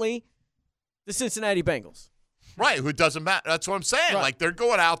apparently the Cincinnati Bengals. Right, who doesn't matter. That's what I'm saying. Right. Like, they're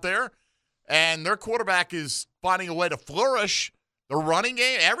going out there, and their quarterback is finding a way to flourish. The running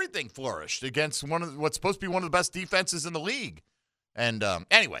game, everything flourished against what's supposed to be one of the best defenses in the league. And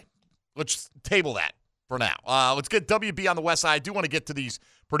anyway, let's table that for now. Let's get WB on the west side. I do want to get to these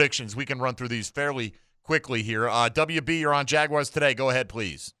predictions. We can run through these fairly quickly here. WB, you're on Jaguars Today. Go ahead,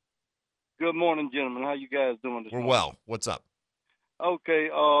 please. Good morning, gentlemen. How you guys doing this We're morning? well. What's up? Okay,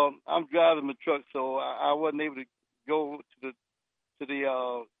 I'm driving my truck, so I wasn't able to go to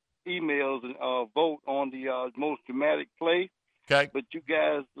the emails and vote on the most dramatic play. Okay. But you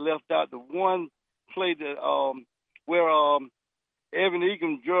guys left out the one play that where Evan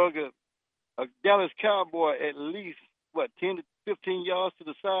Egan drug a Dallas Cowboy at least 10 to 15 yards to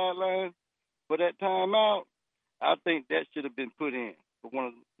the sideline for that timeout. I think that should have been put in for one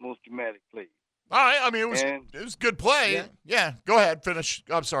of the most dramatic plays. All right. I mean, it was a good play. Yeah. Go ahead. Finish.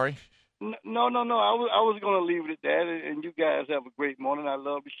 I'm sorry. No. I was going to leave it at that, and you guys have a great morning. I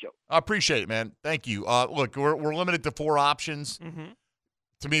love the show. I appreciate it, man. Thank you. Look, we're limited to 4 options. Mm-hmm.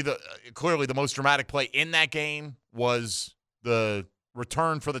 To me, clearly the most dramatic play in that game was the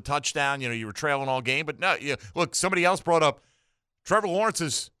return for the touchdown. You were trailing all game, but no. Look, somebody else brought up Trevor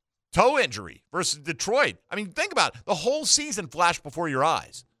Lawrence's toe injury versus Detroit. I mean, think about it. The whole season flashed before your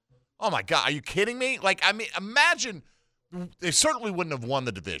eyes. Oh my God, are you kidding me? Imagine. They certainly wouldn't have won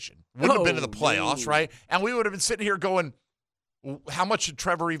the division. Wouldn't have been in the playoffs, right? And we would have been sitting here going, how much did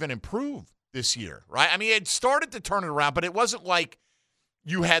Trevor even improve this year, right? I mean, it started to turn it around, but it wasn't like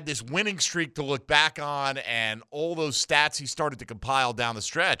you had this winning streak to look back on and all those stats he started to compile down the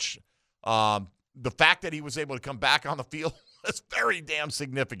stretch. The fact that he was able to come back on the field was very damn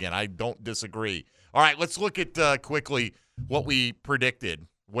significant. I don't disagree. All right, let's look at quickly what we predicted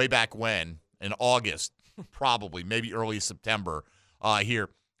way back when in August. Probably, maybe early September here.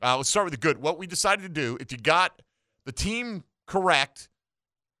 Let's start with the good. What we decided to do, if you got the team correct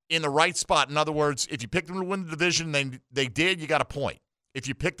in the right spot, in other words, if you picked them to win the division, they did, you got a point. If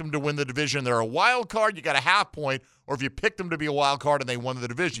you picked them to win the division, they're a wild card, you got a half point. Or if you picked them to be a wild card and they won the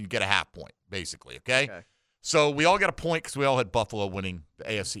division, you get a half point, basically, okay? So we all got a point because we all had Buffalo winning the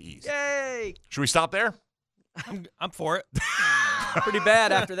AFC East. Yay! Should we stop there? I'm for it. Pretty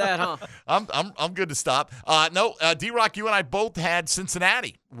bad after that, huh? I'm good to stop. No, D-Rock, you and I both had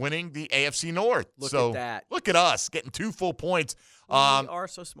Cincinnati winning the AFC North. Look at that. Look at us getting 2 full points. We are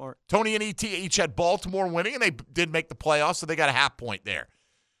so smart. Tony and ET each had Baltimore winning, and they did make the playoffs, so they got a half point there.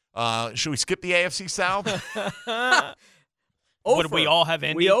 Should we skip the AFC South? Would we all have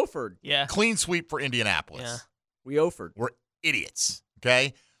Indy? We offered. Yeah. Clean sweep for Indianapolis. Yeah. We offered. We're idiots,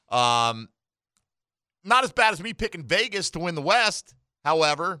 okay? Not as bad as me picking Vegas to win the West,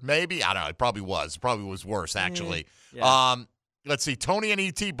 however. Maybe. I don't know. It probably was. It probably was worse, actually. Yeah. Let's see. Tony and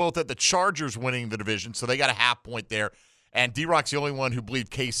ET both had the Chargers winning the division, so they got a half point there. And D-Rock's the only one who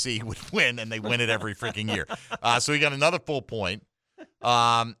believed KC would win, and they win it every freaking year. So he got another full point.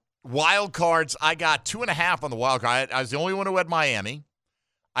 Wild cards, I got 2.5 on the wild card. I was the only one who had Miami.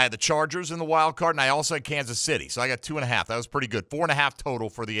 I had the Chargers in the wild card, and I also had Kansas City. So I got 2.5. That was pretty good. 4.5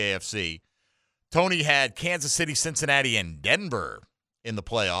 total for the AFC. Tony had Kansas City, Cincinnati, and Denver in the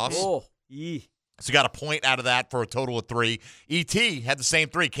playoffs. Oh, yeah. So you got a point out of that for a total of 3. ET had the same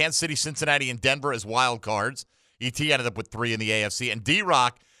 3. Kansas City, Cincinnati, and Denver as wild cards. ET ended up with 3 in the AFC. And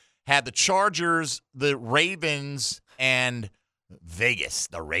D-Rock had the Chargers, the Ravens, and Vegas,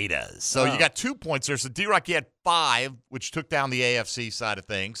 the Raiders. So you got 2 points there. So D-Rock, you had 5, which took down the AFC side of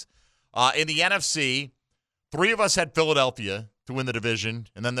things. In the NFC, 3 of us had Philadelphia to win the division,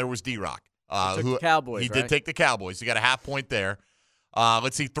 and then there was D-Rock. The Cowboys, He did take the Cowboys. You got a half point there.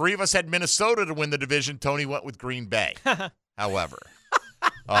 Let's see. 3 of us had Minnesota to win the division. Tony went with Green Bay, however.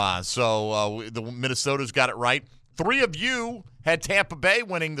 So the Minnesota's got it right. 3 of you had Tampa Bay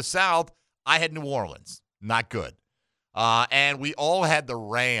winning the South. I had New Orleans. Not good. And we all had the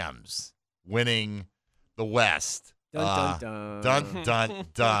Rams winning the West. Dun, dun, Dun, dun.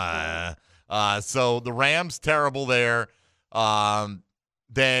 dun, dun. So the Rams, terrible there.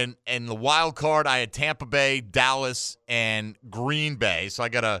 Then in the wild card, I had Tampa Bay, Dallas, and Green Bay. So I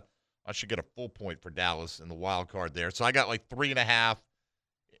should get a full point for Dallas in the wild card there. So I got like 3.5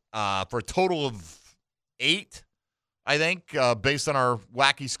 for a total of 8, I think, based on our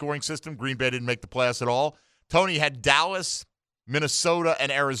wacky scoring system. Green Bay didn't make the playoffs at all. Tony had Dallas, Minnesota,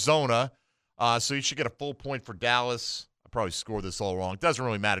 and Arizona. So you should get a full point for Dallas. I probably scored this all wrong. It doesn't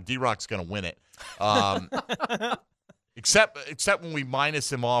really matter. D-Rock's going to win it. Except when we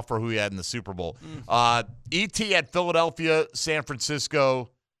minus him off for who he had in the Super Bowl. ET had Philadelphia, San Francisco.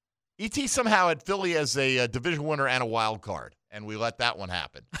 ET somehow had Philly as a division winner and a wild card, and we let that one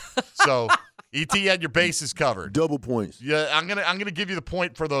happen. So ET had your bases covered. Double points. Yeah, I'm gonna give you the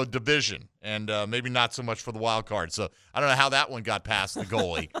point for the division, and maybe not so much for the wild card. So I don't know how that one got past the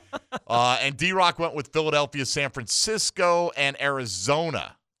goalie. And D-Rock went with Philadelphia, San Francisco, and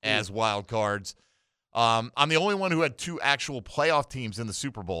Arizona as wild cards. I'm the only one who had 2 actual playoff teams in the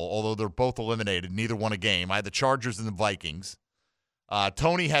Super Bowl, although they're both eliminated. Neither won a game. I had the Chargers and the Vikings.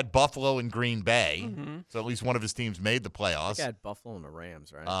 Tony had Buffalo and Green Bay, so at least one of his teams made the playoffs. I had Buffalo and the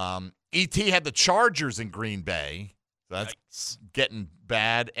Rams, right? E.T. had the Chargers in Green Bay. So that's getting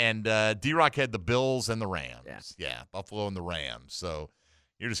bad. And D-Rock had the Bills and the Rams. Yeah, Buffalo and the Rams. So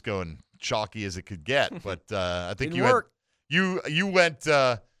you're just going chalky as it could get. But I think you went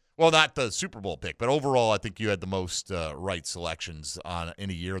well, not the Super Bowl pick, but overall I think you had the most right selections in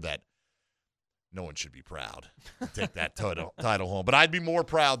a year that no one should be proud to take that title home. But I'd be more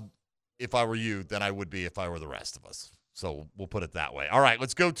proud if I were you than I would be if I were the rest of us. So we'll put it that way. All right,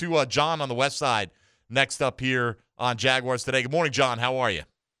 let's go to John on the west side next up here on Jaguars Today. Good morning, John. How are you?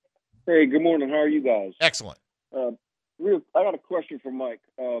 Hey, good morning. How are you guys? Excellent. I got a question for Mike.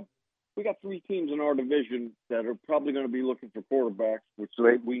 We got 3 teams in our division that are probably going to be looking for quarterbacks, which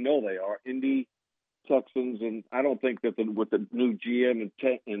we know they are. Indy, Texans, and I don't think that with the new GM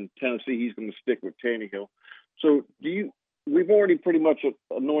in Tennessee, he's going to stick with Tannehill. So we've already pretty much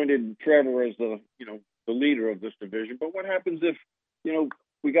anointed Trevor as the leader of this division. But what happens if,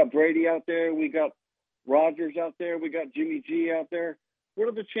 we got Brady out there, we got Rodgers out there, we got Jimmy G out there? What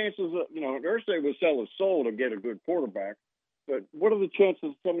are the chances of, Irsay would sell his soul to get a good quarterback, but what are the chances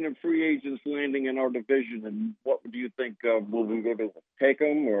of some of them free agents landing in our division, and what do you think, will we be able to take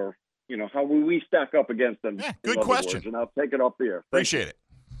them, or, how will we stack up against them? Yeah, good question. Words, and I'll take it off the air. Appreciate it.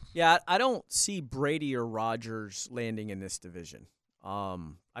 Yeah, I don't see Brady or Rodgers landing in this division.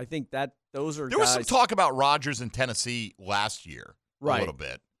 I think that those are There was some talk about Rodgers in Tennessee last year, a little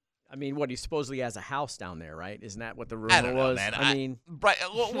bit. I mean, he supposedly has a house down there, right? Isn't that what the rumor I don't know, was? man. I mean, right.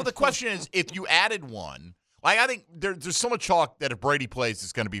 Well, the question is, if you added one, I think there's so much talk that if Brady plays,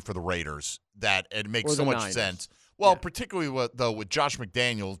 it's going to be for the Raiders. That it makes so much Niners. sense. Well, particularly with Josh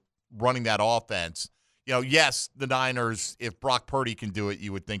McDaniels running that offense. Yes, the Niners. If Brock Purdy can do it,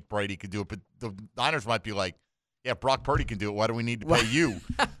 you would think Brady could do it. But the Niners might be like, yeah, Brock Purdy can do it. Why do we need to pay you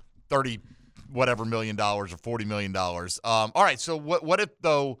 $30 million or $40 million? All right. So what if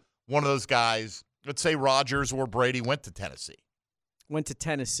though? One of those guys, let's say Rodgers or Brady, went to Tennessee.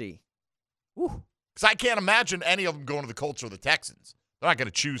 Ooh. Because I can't imagine any of them going to the Colts or the Texans. They're not going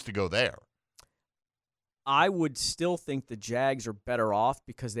to choose to go there. I would still think the Jags are better off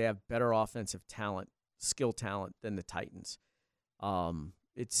because they have better offensive talent, skill talent than the Titans.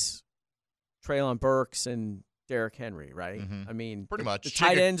 It's Treylon Burks and Derrick Henry, right? Mm-hmm. I mean, pretty much. The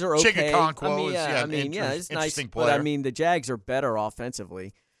tight ends are okay. It's nice, player. but I mean, the Jags are better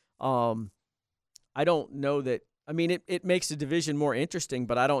offensively. I don't know that. I mean, it makes the division more interesting,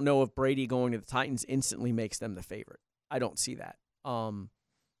 but I don't know if Brady going to the Titans instantly makes them the favorite. I don't see that.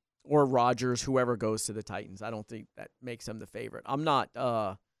 Or Rodgers, whoever goes to the Titans. I don't think that makes them the favorite. I'm not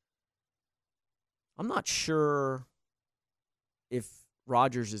sure if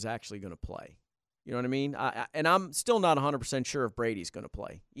Rodgers is actually going to play. You know what I mean? And I'm still not 100% sure if Brady's going to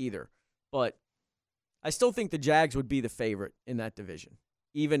play either. But I still think the Jags would be the favorite in that division,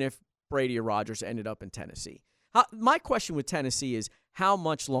 even if Brady or Rodgers ended up in Tennessee. My question with Tennessee is, how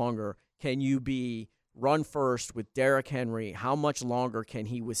much longer can you be run first with Derrick Henry? How much longer can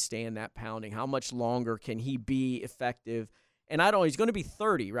he withstand that pounding? How much longer can he be effective? And I don't know. He's going to be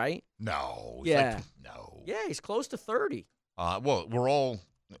 30, right? No. Yeah. No. Yeah, he's close to 30. Well, we're all,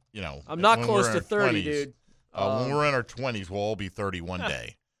 I'm not close to 30, 20s, dude. When we're in our 20s, we'll all be 30 one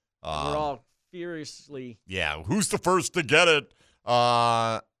day. We're all furiously. Yeah. Who's the first to get it?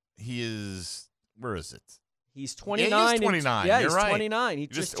 He is. Where is it? He's 29. Yeah, he's 29. Yeah, You're he's right. 29. He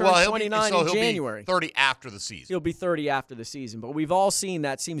just turned 29 in January. Be 30 after the season. He'll be 30 after the season. But we've all seen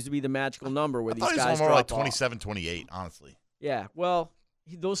that seems to be the magical number where these guys drop off. I thought he was more like 27, 28, honestly. Yeah, well,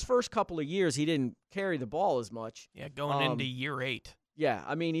 those first couple of years, he didn't carry the ball as much. Yeah, going into year 8. Yeah,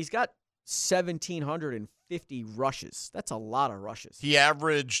 I mean, he's got 1,750 rushes. That's a lot of rushes. He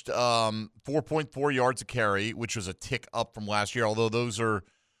averaged 4.4 yards a carry, which was a tick up from last year, although those are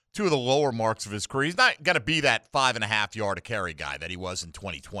two of the lower marks of his career. He's not going to be that 5.5 yard a carry guy that he was in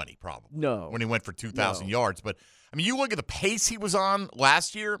 2020, probably. No. When he went for 2,000 yards. But, I mean, you look at the pace he was on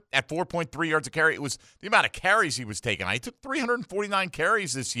last year at 4.3 yards a carry. It was the amount of carries he was taking. He took 349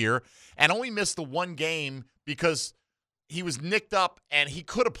 carries this year and only missed the one game because he was nicked up and he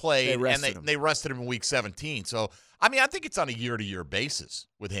could have played, they rested him in week 17. So, I mean, I think it's on a year-to-year basis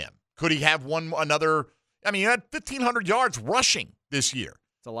with him. Could he have another? I mean, he had 1,500 yards rushing this year.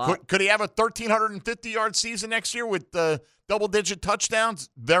 It's a lot. Could he have a 1,350-yard season next year with double-digit touchdowns?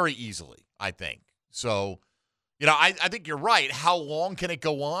 Very easily, I think. So, I think you're right. How long can it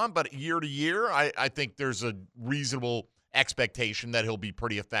go on? But year to year, I think there's a reasonable expectation that he'll be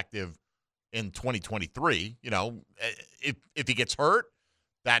pretty effective in 2023. If he gets hurt,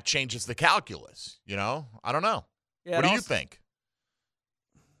 that changes the calculus. I don't know. Yeah, what do you think?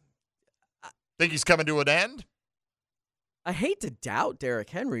 Think he's coming to an end? I hate to doubt Derrick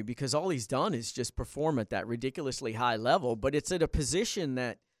Henry because all he's done is just perform at that ridiculously high level, but it's at a position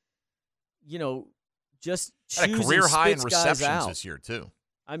that, just Had a chooses career high in spits guys receptions out. this year, too.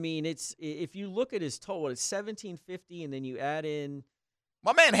 I mean, if you look at his total, it's 1,750, and then you add in.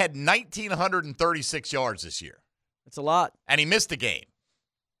 My man had 1,936 yards this year. That's a lot. And he missed a game.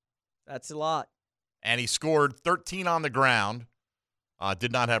 That's a lot. And he scored 13 on the ground.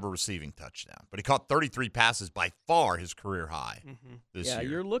 Did not have a receiving touchdown. But he caught 33 passes, by far his career high this year. Yeah,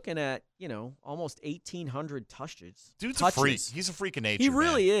 you're looking at, almost 1,800 touches. Dude's a freak. He's a freak of nature, He man.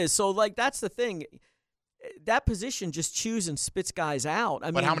 really is. So, that's the thing. That position just chews and spits guys out.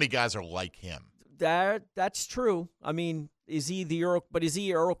 But how many guys are like him? That's true. I mean, is he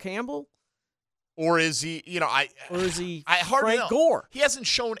Earl Campbell? Or is he, or is he hardly Frank know. Gore? He hasn't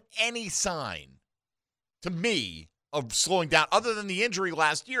shown any sign to me of slowing down other than the injury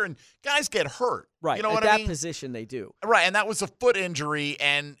last year. And guys get hurt. Right. You know At what that I mean? position, they do. Right. And that was a foot injury.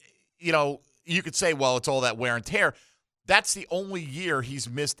 And, you could say, well, it's all that wear and tear. That's the only year he's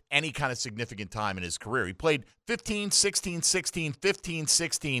missed any kind of significant time in his career. He played 15, 16, 16, 15,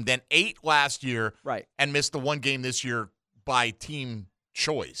 16, then 8 last year. Right. And missed the one game this year by team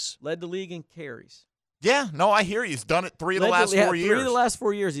choice. Led the league in carries. Yeah, no, I hear you. He's done it 3 of the last 4 years. 3 of the last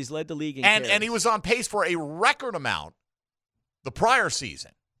 4 years, he's led the league in carries. And he was on pace for a record amount the prior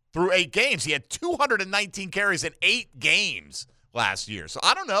season. Through 8 games, he had 219 carries in 8 games last year. So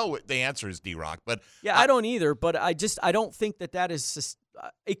I don't know what the answer is, D-Rock. But yeah, I don't either. But I don't think that is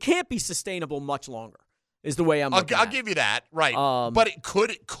it can't be sustainable much longer. Is the way I'm looking I'll at it. give you that, right? But could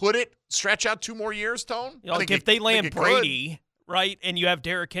it stretch out 2 more years, Tone? I think if they land think it Brady, right, and you have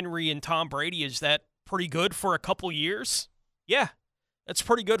Derrick Henry and Tom Brady, is that pretty good for a couple years? Yeah, that's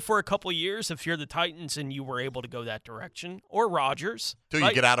pretty good for a couple years if you're the Titans and you were able to go that direction. Or Rodgers. Till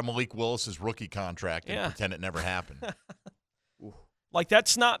you get out of Malik Willis's rookie contract and Yeah. pretend it never happened. Like,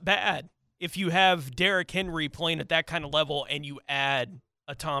 that's not bad if you have Derrick Henry playing at that kind of level and you add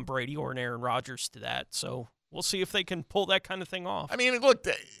a Tom Brady or an Aaron Rodgers to that. So we'll see if they can pull that kind of thing off. I mean, look,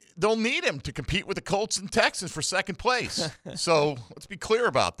 they'll need him to compete with the Colts and Texans for second place. So let's be clear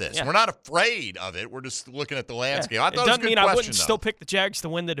about this. Yeah. We're not afraid of it. We're just looking at the landscape. I thought it it was a doesn't good mean question, I wouldn't though. still pick the Jags to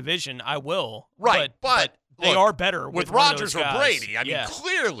win the division. I will. Right, but they look, are better with one of Rodgers those or guys. Brady. I mean, Yeah.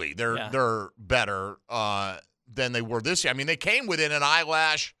 clearly they're better than they were this year. I mean, they came within an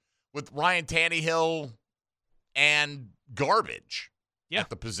eyelash with Ryan Tannehill and garbage at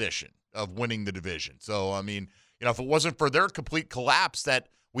the position of winning the division. So, I mean, if it wasn't for their complete collapse, that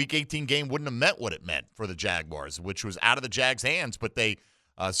Week 18 game wouldn't have meant what it meant for the Jaguars, which was out of the Jags' hands, but they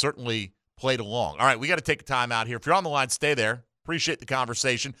certainly played along. All right, we got to take a time out here. If you're on the line, stay there. Appreciate the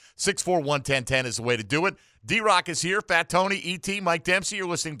conversation. 641-1010 is the way to do it. D-Rock is here. Fat Tony, E.T., Mike Dempsey. You're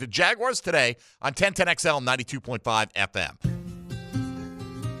listening to Jaguars Today on 1010XL 92.5 FM.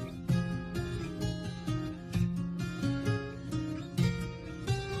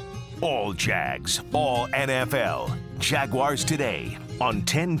 All Jags, all NFL. Jaguars Today on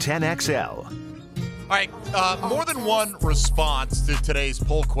 1010XL. All right, more than one response to today's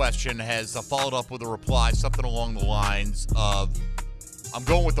poll question has followed up with a reply, something along the lines of, I'm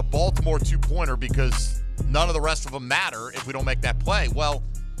going with the Baltimore two-pointer because none of the rest of them matter if we don't make that play. Well,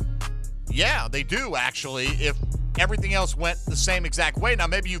 yeah, they do, actually, if everything else went the same exact way. Now,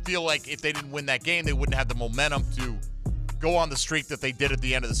 maybe you feel like if they didn't win that game, they wouldn't have the momentum to go on the streak that they did at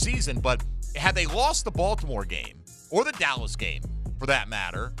the end of the season. But had they lost the Baltimore game, or the Dallas game, for that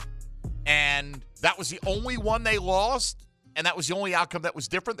matter, and that was the only one they lost, and that was the only outcome that was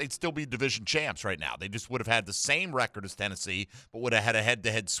different, they'd still be division champs right now. They just would have had the same record as Tennessee, but would have had a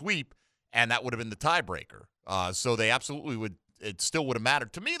head-to-head sweep, and that would have been the tiebreaker. So they absolutely would. It still would have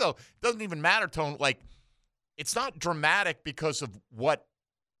mattered. To me, though, it doesn't even matter, Tone. Like, it's not dramatic because of what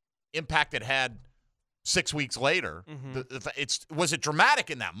impact it had 6 weeks later. Mm-hmm. Was it dramatic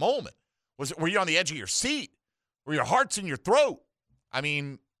in that moment? Were you on the edge of your seat? Were your heart's in your throat? I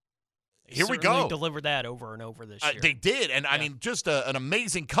mean, here we Certainly go. Delivered that over and over this year. They did, and I mean, just an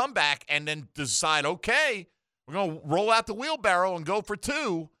amazing comeback, and then decide, okay, we're going to roll out the wheelbarrow and go for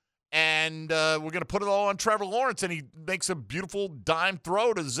 2, and we're going to put it all on Trevor Lawrence, and he makes a beautiful dime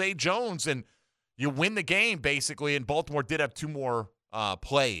throw to Zay Jones, and you win the game, basically, and Baltimore did have 2 more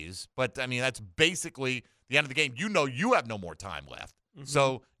plays. But, I mean, that's basically the end of the game. You know you have no more time left. Mm-hmm.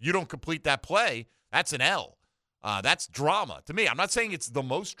 So you don't complete that play, that's an L. That's drama to me. I'm not saying it's the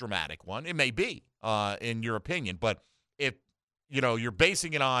most dramatic one. It may be, in your opinion. But if, you're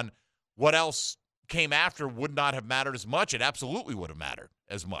basing it on what else came after would not have mattered as much, it absolutely would have mattered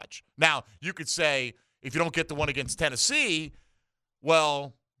as much. Now, you could say if you don't get the one against Tennessee,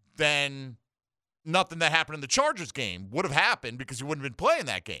 well, then nothing that happened in the Chargers game would have happened because you wouldn't have been playing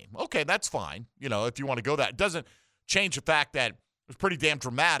that game. Okay, that's fine, if you want to go that. It doesn't change the fact that it was pretty damn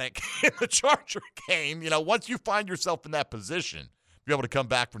dramatic in the Charger game. Once you find yourself in that position, be able to come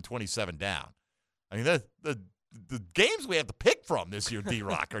back from 27 down. I mean, the games we have to pick from this year,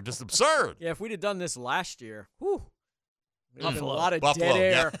 D-Rock, are just absurd. Yeah, if we'd have done this last year, whew. There's been a Buffalo. lot of Buffalo, dead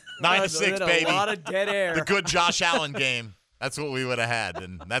air. yeah. 9-6, baby. A lot of dead air. The good Josh Allen game. That's what we would have had,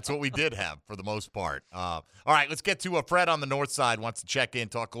 and that's what we did have for the most part. All right, let's get to Fred on the north side. Wants to check in,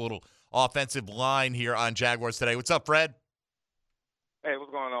 talk a little offensive line here on Jaguars today. What's up, Fred? Hey,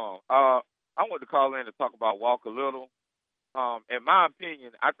 what's going on? I wanted to call in to talk about Walker Little. In my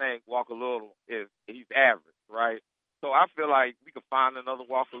opinion, I think Walker Little he's average, right? So I feel like we could find another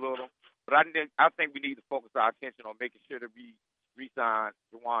Walker Little, but I think we need to focus our attention on making sure that we re-sign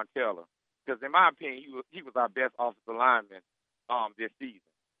Juwan Taylor, because in my opinion, he was our best offensive lineman this season.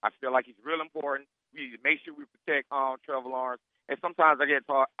 I feel like he's real important. We need to make sure we protect Trevor Lawrence, and sometimes I get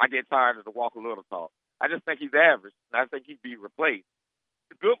tired of the Walker Little talk. I just think he's average, and I think he'd be replaced.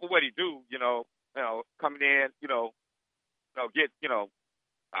 It's good for what he do, coming in,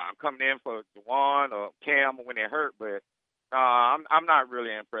 coming in for Juwan or Cam when they're hurt, but I'm not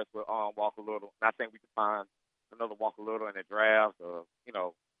really impressed with Walker Little. And I think we can find another Walker Little in the draft or,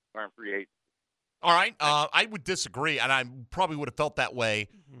 earn free agent. All right. I would disagree, and I probably would have felt that way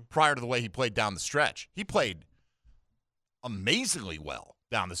prior to the way he played down the stretch. He played amazingly well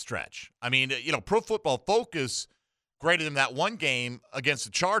down the stretch. I mean, Pro Football Focus graded him that one game against the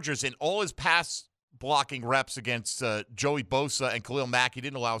Chargers, and all his pass blocking reps against Joey Bosa and Khalil Mack, he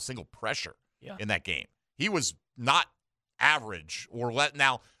didn't allow a single pressure in that game. He was not average or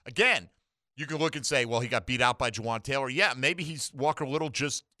now, again, you can look and say, well, he got beat out by Juwan Taylor. Yeah, maybe Walker Little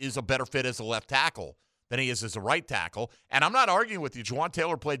just is a better fit as a left tackle than he is as a right tackle. And I'm not arguing with you. Juwan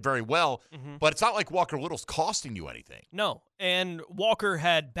Taylor played very well, but it's not like Walker Little's costing you anything. No, and Walker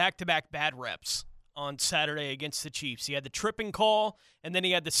had back-to-back bad reps on Saturday against the Chiefs. He had the tripping call, and then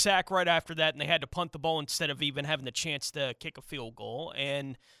he had the sack right after that, and they had to punt the ball instead of even having the chance to kick a field goal.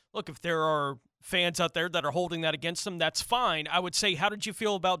 And look, if there are fans out there that are holding that against him, that's fine. I would say, how did you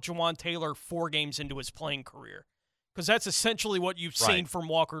feel about Juwan Taylor 4 games into his playing career? Because that's essentially what you've seen from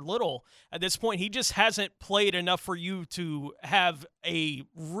Walker Little. At this point, he just hasn't played enough for you to have a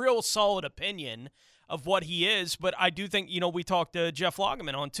real solid opinion of what he is. But I do think, we talked to Jeff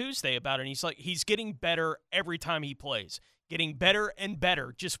Lageman on Tuesday about it, and he's like, he's getting better every time he plays. Getting better and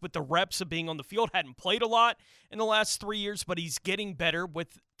better just with the reps of being on the field. Hadn't played a lot in the last 3 years, but he's getting better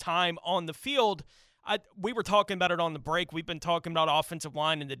with time on the field. We were talking about it on the break. We've been talking about offensive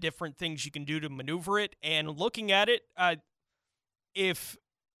line and the different things you can do to maneuver it. And looking at it, if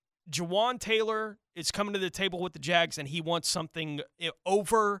Juwan Taylor is coming to the table with the Jags and he wants something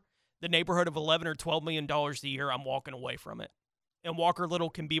over the neighborhood of $11 or $12 million a year, I'm walking away from it. And Walker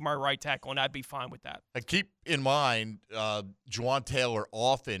Little can be my right tackle, and I'd be fine with that. And keep in mind, Juwan Taylor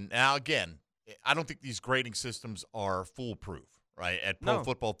often – now, again, I don't think these grading systems are foolproof, right, at Pro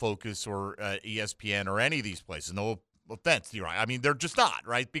Football Focus or ESPN or any of these places. No offense, you're right. I mean, they're just not,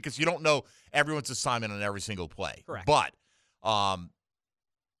 right, because you don't know everyone's assignment on every single play. Correct. But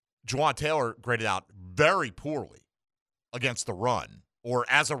Juwan Taylor graded out very poorly against the run, or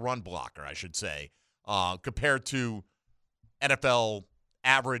as a run blocker, I should say, compared to NFL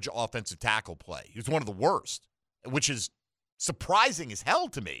average offensive tackle play. He was one of the worst, which is surprising as hell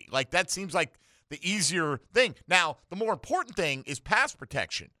to me. Like, that seems like the easier thing. Now, the more important thing is pass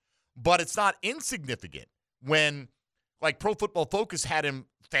protection, but it's not insignificant when, like, Pro Football Focus had him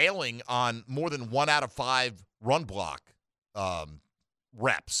failing on more than 1 out of 5 run block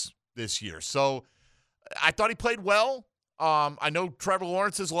reps this year. So I thought he played well. I know Trevor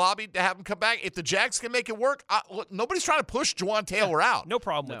Lawrence has lobbied to have him come back. If the Jags can make it work, look, nobody's trying to push Juwan Taylor out. No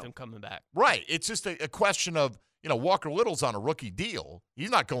problem with him coming back. Right. It's just a question of, Walker Little's on a rookie deal. He's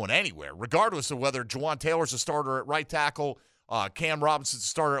not going anywhere, regardless of whether Juwan Taylor's a starter at right tackle, Cam Robinson's a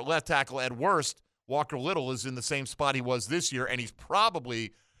starter at left tackle. At worst, Walker Little is in the same spot he was this year, and he's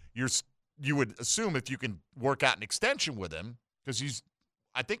probably, you would assume, if you can work out an extension with him, because he's,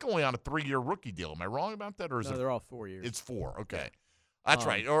 I think, only on a 3-year rookie deal. Am I wrong about that? Or is No, they're all 4 years. It's 4. Okay. That's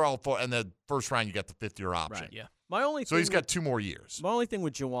right. Or all four. And the first round, you got the fifth-year option. Right. Yeah. My only So thing he's got 2 more years. My only thing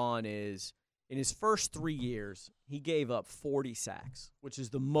with Juwan is in his first 3 years, he gave up 40 sacks, which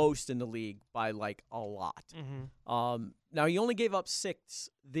is the most in the league by like a lot. Mm-hmm. Now he only gave up 6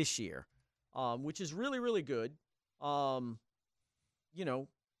 this year, which is really, really good. You know.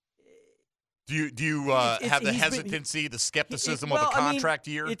 Do you have the hesitancy, the skepticism of a contract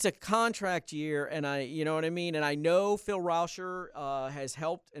year? It's a contract year, and you know what I mean? And I know Phil Rauscher has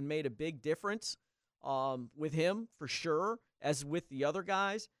helped and made a big difference with him for sure, as with the other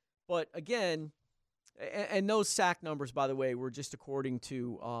guys. But again, and those sack numbers, by the way, were just according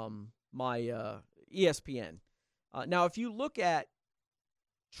to my ESPN. Now, if you look at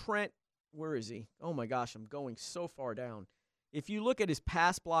Trent, where is he? Oh my gosh, I'm going so far down. If you look at his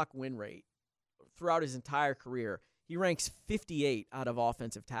pass block win rate throughout his entire career, he ranks 58 out of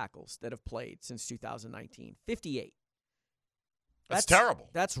offensive tackles that have played since 2019. 58. That's terrible.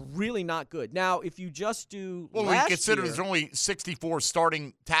 That's really not good. Now, if you just do we consider there's only 64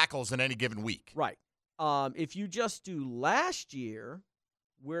 starting tackles in any given week. Right. If you just do last year,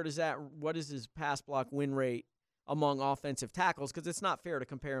 what is his pass block win rate among offensive tackles? Because it's not fair to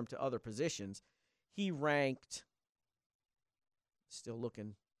compare him to other positions. He ranked, still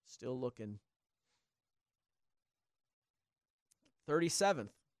looking, 37th,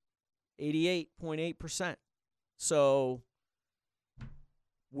 88.8%. So,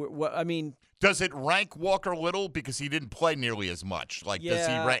 I mean, does it rank Walker Little because he didn't play nearly as much? Like, yeah. Does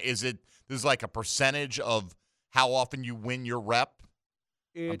he rank? There's like a percentage of how often you win your rep?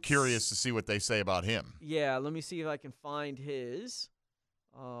 I'm curious to see what they say about him. Yeah, let me see if I can find his.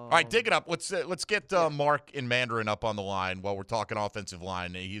 All right, dig it up. Let's get Mark in Mandarin up on the line while we're talking offensive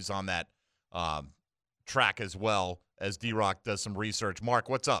line. He's on that track as well as D-Rock does some research. Mark,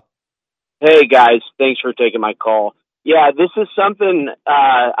 what's up? Hey, guys. Thanks for taking my call. Yeah, this is something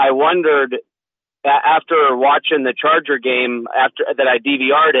I wondered after watching the Charger game after that I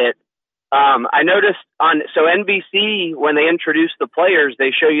DVR'd it. I noticed so NBC, when they introduce the players,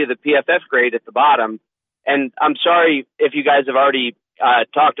 they show you the PFF grade at the bottom. And I'm sorry if you guys have already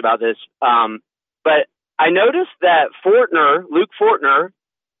talked about this, but I noticed that Luke Fortner,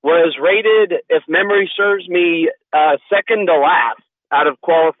 was rated, if memory serves me, second to last out of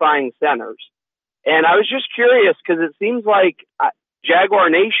qualifying centers. And I was just curious because it seems like Jaguar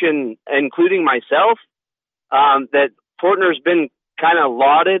Nation, including myself, that Fortner's been kind of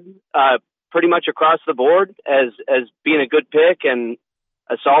lauded pretty much across the board as being a good pick and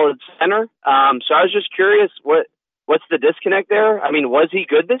a solid center. So I was just curious, what's the disconnect there? I mean, was he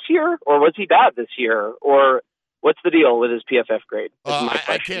good this year or was he bad this year? Or what's the deal with his PFF grade?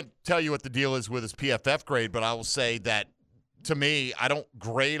 I can't tell you what the deal is with his PFF grade, but I will say that, to me, I don't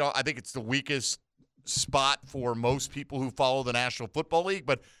grade. I think it's the weakest spot for most people who follow the National Football League.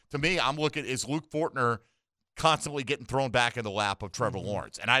 But to me, I'm looking, is Luke Fortner constantly getting thrown back in the lap of Trevor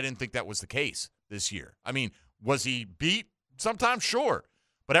Lawrence? And I didn't think that was the case this year. I mean, was he beat? Sometimes, sure.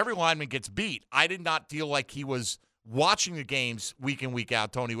 But every lineman gets beat. I did not feel like he was watching the games week in, week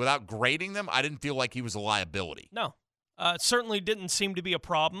out, Tony, without grading them. I didn't feel like he was a liability. No. Certainly didn't seem to be a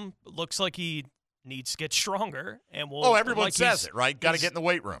problem. Looks like he needs to get stronger. And everyone says it, right? Got to get in the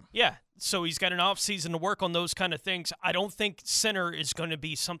weight room. Yeah. So he's got an offseason to work on those kind of things. I don't think center is going to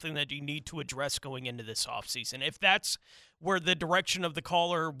be something that you need to address going into this offseason. If that's where the direction of the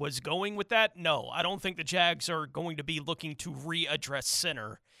caller was going with that, no. I don't think the Jags are going to be looking to readdress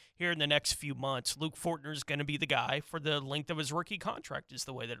center here in the next few months. Luke Fortner is going to be the guy for the length of his rookie contract is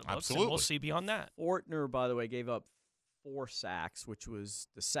the way that it looks. Absolutely. And we'll see beyond that. Fortner, by the way, gave up 4 sacks, which was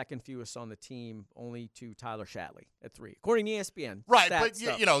the second fewest on the team, only to Tyler Shatley at 3, according to ESPN. Right, but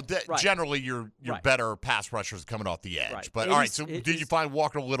generally your Right. better pass rushers coming off the edge. Right. But all right, so did you find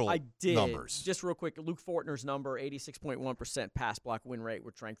Walker Little I did. numbers? Just real quick, Luke Fortner's number, 86.1% pass block win rate,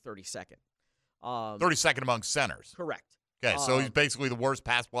 which ranked 32nd. 32nd among centers. Correct. Okay, so he's basically the worst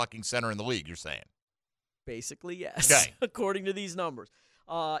pass blocking center in the league, you're saying? Basically, yes. Okay. According to these numbers.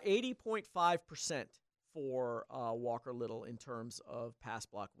 80.5% for Walker Little in terms of pass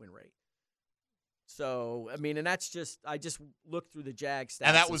block win rate. So, I mean, and that's just – I just looked through the Jags stats.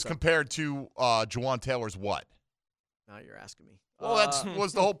 And that was compared to Juwan Taylor's what? Now you're asking me. Well, that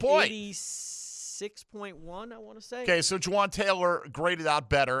was the whole point. 86.1, I want to say. Okay, so Juwan Taylor graded out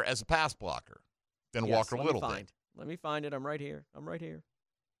better as a pass blocker than Walker Little did. Let me find it. I'm right here.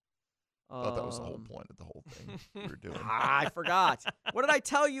 I thought that was the whole point of the whole thing we were doing. I forgot. What did I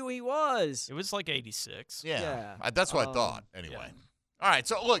tell you he was? It was like 86. Yeah. That's what I thought, anyway. Yeah. All right,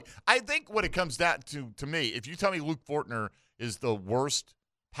 so look, I think what it comes down to me, if you tell me Luke Fortner is the worst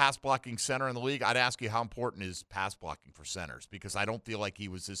pass blocking center in the league, I'd ask you how important is pass blocking for centers, because I don't feel like he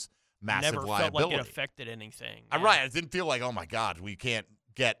was this massive Never liability. felt like it affected anything. Right. I didn't feel like, oh my God, we can't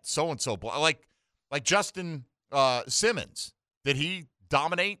get so-and-so. Like Justin Simmons. Did he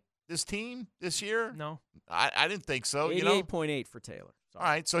dominate this team this year? No. I didn't think so. 88.8 for Taylor. All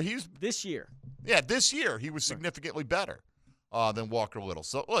right, so he's this year. Yeah, this year he was significantly better than Walker Little.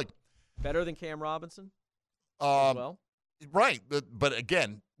 So look, better than Cam Robinson. Well, right, but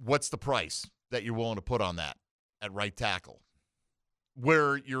again, what's the price that you're willing to put on that at right tackle,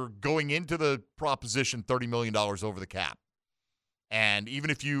 where you're going into the proposition $30 million over the cap, and even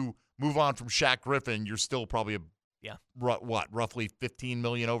if you move on from Shaq Griffin, you're still probably roughly $15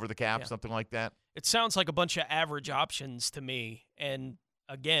 million over the cap, something like that. It sounds like a bunch of average options to me. And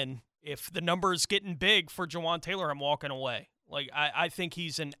again, if the number's getting big for Jawaan Taylor, I'm walking away. Like, I think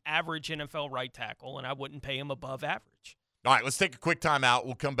he's an average NFL right tackle, and I wouldn't pay him above average. All right, let's take a quick timeout.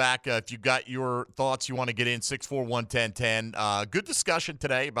 We'll come back. If you've got your thoughts you want to get in, 641-1010. Good discussion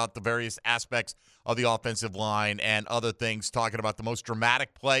today about the various aspects of the offensive line and other things, talking about the most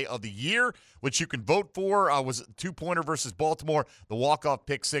dramatic play of the year, which you can vote for. Was it the two-pointer versus Baltimore, the walk-off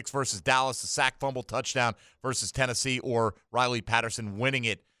pick six versus Dallas, the sack fumble touchdown versus Tennessee, or Riley Patterson winning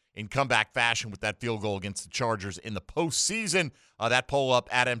it in comeback fashion with that field goal against the Chargers in the postseason? That poll up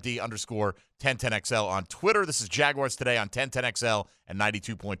at MD_1010XL on Twitter. This is Jaguars Today on 1010XL and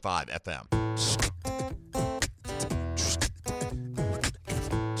 92.5 FM.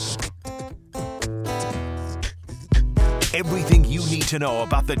 Everything you need to know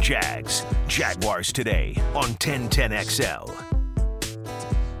about the Jags. Jaguars Today on 1010XL.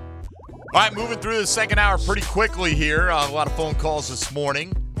 All right, moving through the second hour pretty quickly here. A lot of phone calls this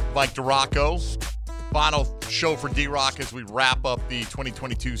morning. Mike DeRocco. Final show for D-Rock as we wrap up the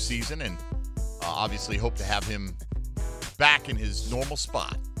 2022 season, and obviously hope to have him back in his normal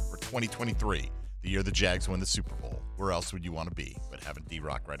spot for 2023, the year the Jags win the Super Bowl. Where else would you want to be but having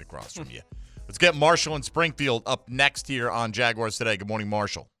D-Rock right across from you? Let's get Marshall in Springfield up next here on Jaguars Today. Good morning,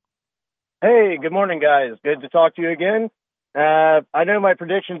 Marshall. Hey, good morning, guys. Good to talk to you again. I know my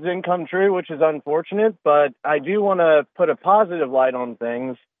predictions didn't come true, which is unfortunate, but I do want to put a positive light on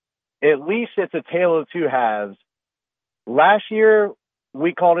things. At least it's a tale of two halves. Last year,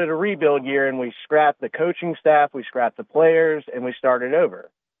 we called it a rebuild year, and we scrapped the coaching staff, we scrapped the players, and we started over.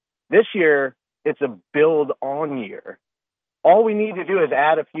 This year, it's a build-on year. All we need to do is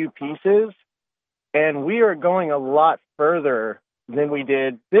add a few pieces, and we are going a lot further than we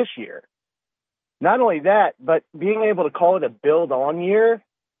did this year. Not only that, but being able to call it a build-on year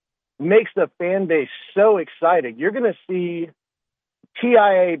makes the fan base so excited. You're going to see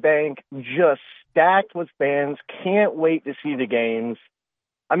TIAA Bank just stacked with fans, can't wait to see the games.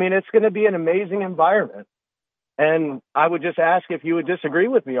 I mean, it's going to be an amazing environment. And I would just ask if you would disagree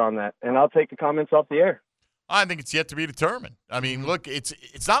with me on that, and I'll take the comments off the air. I think it's yet to be determined. I mean, look, it's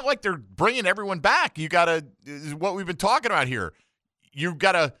not like they're bringing everyone back. You got to, what we've been talking about here, you've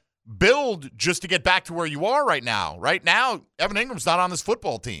got to build just to get back to where you are right now. Right now, Evan Ingram's not on this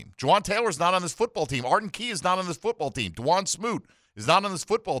football team. Jawaan Taylor's not on this football team. Arden Key is not on this football team. Dwan Smoot is not on this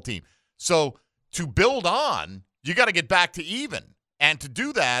football team. So to build on, you got to get back to even. And to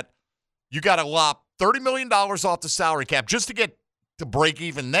do that, you got to lop $30 million off the salary cap just to get to break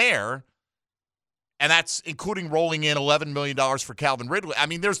even there. And that's including rolling in $11 million for Calvin Ridley. I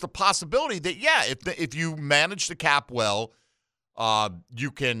mean, there's the possibility that, yeah, if you manage the cap well,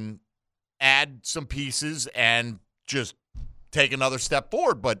 you can add some pieces and just take another step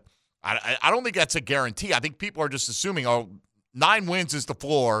forward. But I don't think that's a guarantee. I think people are just assuming, 9 wins is the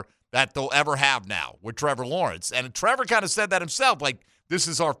floor that they'll ever have now with Trevor Lawrence. And Trevor kind of said that himself, like, this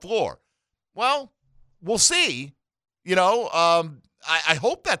is our floor. Well, we'll see. You know, I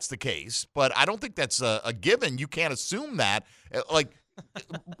hope that's the case, but I don't think that's a given. You can't assume that. Like,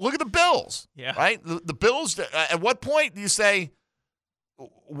 look at the Bills, right? The Bills, at what point do you say,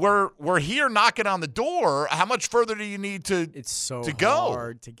 we're here knocking on the door? How much further do you need to go? It's so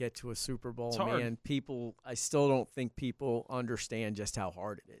hard to get to a Super Bowl, man. I still don't think people understand just how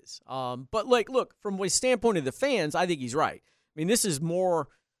hard it is. But, like, look, from the standpoint of the fans, I think he's right. I mean, this is more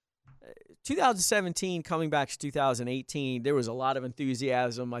 2017 coming back to 2018. There was a lot of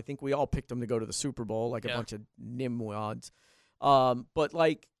enthusiasm. I think we all picked them to go to the Super Bowl, like a bunch of nimwads. But,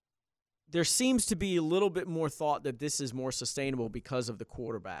 like, there seems to be a little bit more thought that this is more sustainable because of the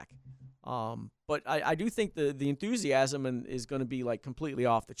quarterback. But I do think the enthusiasm is going to be, like, completely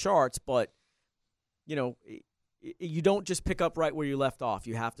off the charts. But, you know, you don't just pick up right where you left off.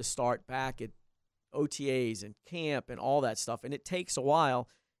 You have to start back at OTAs and camp and all that stuff. And it takes a while.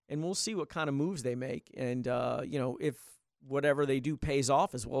 And we'll see what kind of moves they make. And, you know, if whatever they do pays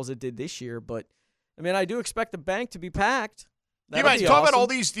off as well as it did this year. But, I mean, I do expect the bank to be packed. You That'll be talk about awesome. all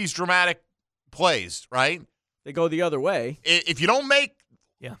these dramatic plays, right? They go the other way. If you don't make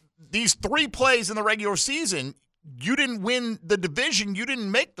Yeah. these 3 plays in the regular season, you didn't win the division. You didn't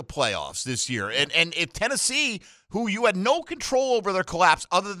make the playoffs this year. And if Tennessee, who you had no control over their collapse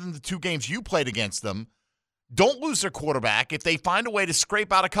other than the 2 games you played against them, don't lose their quarterback. If they find a way to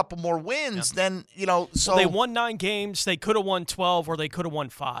scrape out a couple more wins, then, so. Well, they won 9 games. They could have won 12 or they could have won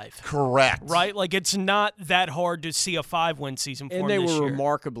 5. Correct. Right? Like, it's not that hard to see a 5-win season for them And they this were year.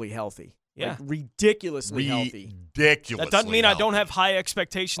 remarkably healthy. Yeah. Like, ridiculously healthy. Ridiculously That doesn't mean I healthy. don't have high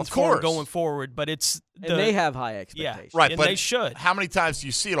expectations Of for them course. going forward, but it's And they have high expectations. Right, and but they should. How many times do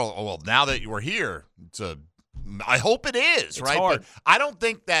you see it? Oh, well, now that you are here, I hope it is, It's right? hard. But I don't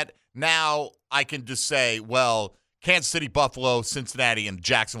think that now I can just say, well, Kansas City, Buffalo, Cincinnati, and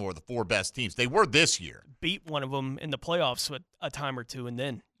Jacksonville were the 4 best teams. They were this year. Beat one of them in the playoffs with a time or 2, and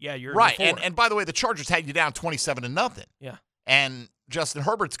then, you're Right, in the 4. and by the way, the Chargers had you down 27-0. Yeah. And Justin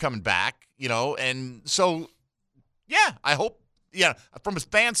Herbert's coming back, and so, yeah, I hope, from a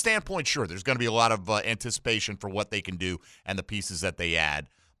fan standpoint, sure, there's going to be a lot of anticipation for what they can do and the pieces that they add,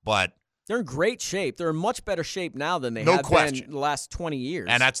 but They're in great shape. They're in much better shape now than they No have question. been the last 20 years.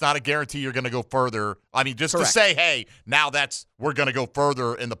 and that's not a guarantee you're going to go further. I mean, just Correct. to say, hey, now we're going to go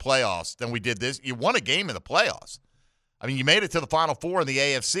further in the playoffs than we did this. You won a game in the playoffs. I mean, you made it to the Final Four in the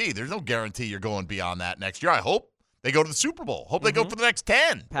AFC. There's no guarantee you're going beyond that next year. I hope they go to the Super Bowl. Hope they go for the next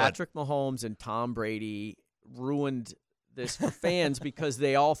 10. Patrick Mahomes and Tom Brady ruined this for fans because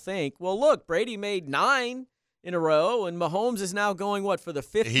they all think, well, look, Brady made 9 in a row, and Mahomes is now going, for the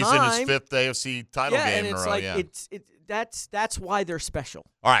 5th He's time? in his 5th AFC title game and in a it's row. like Yeah. that's why they're special.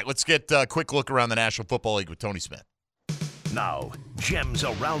 All right, let's get a quick look around the National Football League with Tony Smith. Now, Gems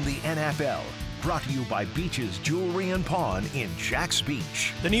Around the NFL. Brought to you by Beaches Jewelry and Pawn in Jack's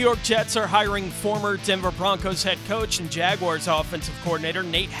Beach. The New York Jets are hiring former Denver Broncos head coach and Jaguars offensive coordinator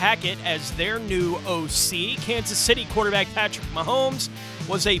Nate Hackett as their new OC. Kansas City quarterback Patrick Mahomes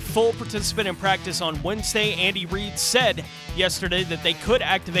was a full participant in practice on Wednesday. Andy Reid said yesterday that they could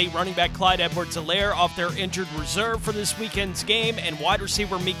activate running back Clyde Edwards-Helaire off their injured reserve for this weekend's game, and wide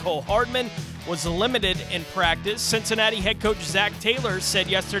receiver Mecole Hardman was limited in practice. Cincinnati head coach Zach Taylor said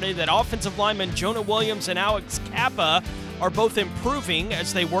yesterday that offensive linemen Jonah Williams and Alex Kappa are both improving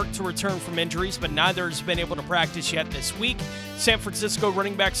as they work to return from injuries, but neither has been able to practice yet this week. San Francisco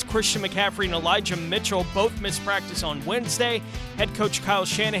running backs Christian McCaffrey and Elijah Mitchell both missed practice on Wednesday. Head coach Kyle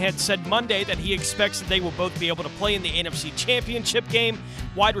Shanahan said Monday that he expects that they will both be able to play in the NFC Championship game.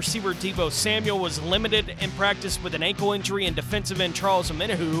 Wide receiver Deebo Samuel was limited in practice with an ankle injury, and defensive end Charles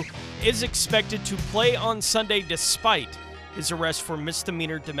Omenihu is expected to play on Sunday despite his arrest for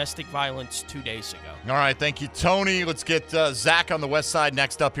misdemeanor domestic violence 2 days ago. All right, thank you, Tony. Let's get Zach on the west side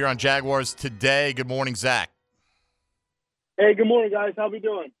next up here on Jaguars Today. Good morning, Zach. Hey, good morning, guys. How we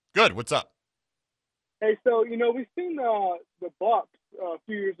doing? Good. What's up? Hey, so, we've seen the Bucs a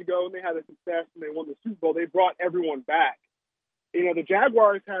few years ago, and they had a success, and they won the Super Bowl. They brought everyone back. The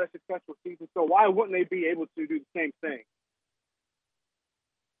Jaguars had a successful season, so why wouldn't they be able to do the same thing?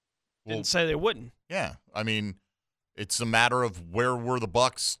 Didn't say they wouldn't. Yeah, I mean, it's a matter of where were the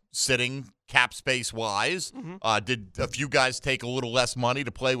Bucs sitting cap space wise. Did a few guys take a little less money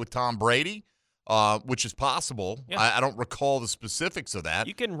to play with Tom Brady, which is possible. Yeah. I don't recall the specifics of that.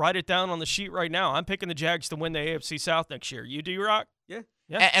 You can write it down on the sheet right now. I'm picking the Jags to win the AFC South next year. You do, Rock? Yeah.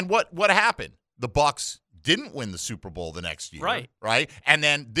 And what happened? The Bucs didn't win the Super Bowl the next year. Right. And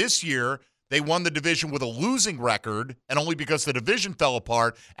then this year they won the division with a losing record, and only because the division fell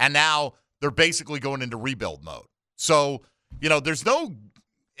apart, and now they're basically going into rebuild mode. So, there's no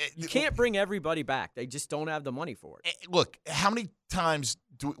You can't bring everybody back. They just don't have the money for it. Look, how many times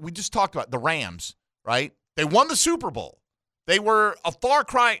do we just talked about the Rams, right? They won the Super Bowl. They were a far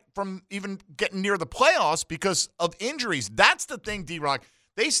cry from even getting near the playoffs because of injuries. That's the thing, D-Rock.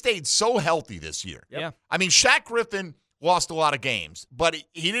 They stayed so healthy this year. Yeah. I mean, Shaq Griffin lost a lot of games, but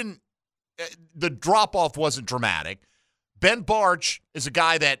he didn't – the drop-off wasn't dramatic. Ben Barch is a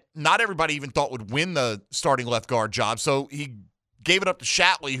guy that not everybody even thought would win the starting left guard job, so he gave it up to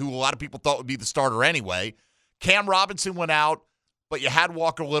Shatley, who a lot of people thought would be the starter anyway. Cam Robinson went out, but you had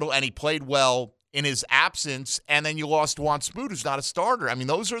Walker Little, and he played well in his absence, and then you lost Juan Smoot, who's not a starter. I mean,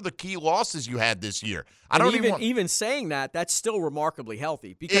 those are the key losses you had this year. I don't even saying that, that's still remarkably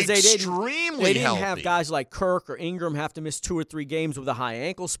healthy because extremely they didn't healthy. have guys like Kirk or Ingram have to miss 2 or 3 games with a high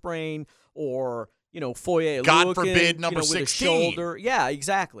ankle sprain or Foye God Oluokun, forbid, number with 16. a shoulder. Yeah,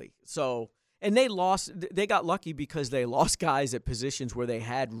 exactly. So, And they got lucky because they lost guys at positions where they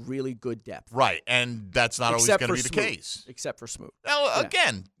had really good depth. Right, and that's not always going to be the case. Except for Smoot. Now,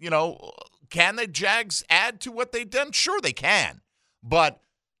 again, can the Jags add to what they've done? Sure, they can. But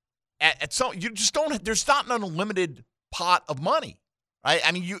at some, you just don't. There's not an unlimited pot of money, right?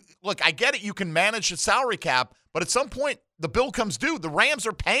 I mean, I get it. You can manage the salary cap, but at some point, the bill comes due. The Rams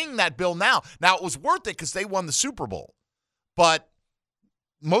are paying that bill now. Now, it was worth it because they won the Super Bowl. But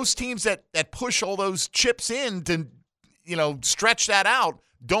most teams that push all those chips in to, stretch that out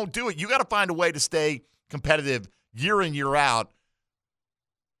don't do it. You got to find a way to stay competitive year in, year out,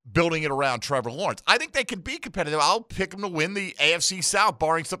 building it around Trevor Lawrence. I think they can be competitive. I'll pick them to win the AFC South,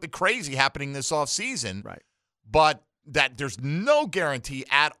 barring something crazy happening this offseason. Right. But that there's no guarantee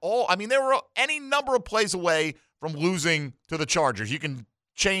at all. I mean, they were any number of plays away from losing to the Chargers. You can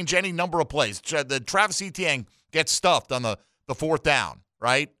change any number of plays. The Travis Etienne gets stuffed on the fourth down,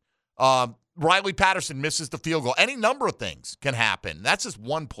 right? Riley Patterson misses the field goal. Any number of things can happen. That's just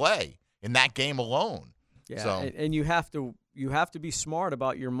one play in that game alone. Yeah, so. And you have to be smart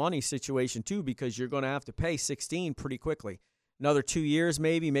about your money situation too, because you're going to have to pay 16 pretty quickly. Another 2 years,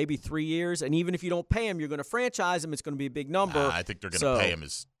 maybe 3 years, and even if you don't pay him, you're going to franchise him. It's going to be a big number. I think they're going to pay him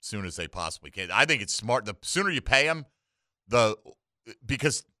as soon as they possibly can. I think it's smart. The sooner you pay him,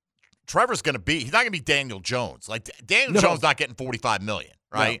 because Trevor's going to be – he's not going to be Daniel Jones. Like, Daniel Jones not getting $45 million,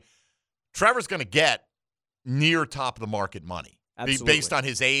 right? No. Trevor's going to get near top of the market money. Absolutely. Based on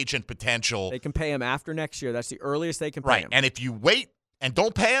his age and potential. They can pay him after next year. That's the earliest they can pay him. And if you wait and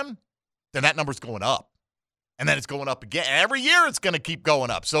don't pay him, then that number's going up. And then it's going up again. And every year it's going to keep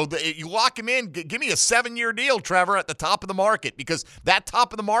going up. So you lock him in. Give me a 7-year deal, Trevor, at the top of the market, because that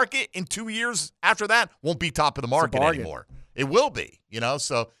top of the market in 2 years after that won't be top of the market anymore. It will be,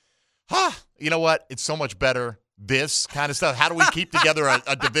 So, you know what? It's so much better, this kind of stuff. How do we keep together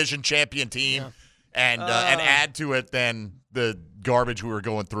a division champion team and add to it than the garbage we were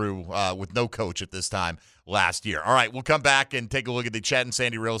going through with no coach at this time last year? All right, we'll come back and take a look at the Chad and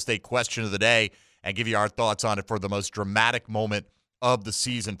Sandy Real Estate question of the day and give you our thoughts on it for the most dramatic moment of the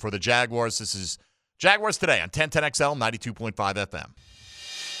season for the Jaguars. This is Jaguars Today on 1010XL 92.5 FM.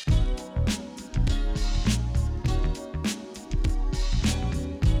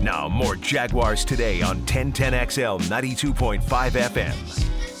 Now more Jaguars Today on 1010XL 92.5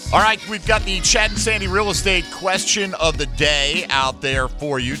 FM. All right, we've got the Chad and Sandy Real Estate question of the day out there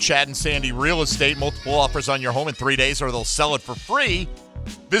for you. Chad and Sandy Real Estate, multiple offers on your home in 3 days or they'll sell it for free.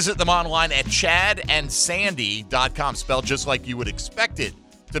 Visit them online at chadandsandy.com, spelled just like you would expect it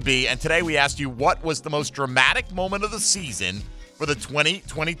to be. And today we asked you, what was the most dramatic moment of the season for the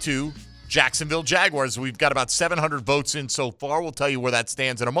 2022 Jacksonville Jaguars? We've got about 700 votes in so far. We'll tell you where that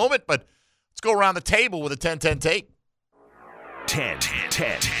stands in a moment, but let's go around the table with a 10-10 take.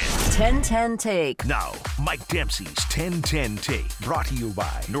 10-10 take. Now, Mike Dempsey's 10-10 take, brought to you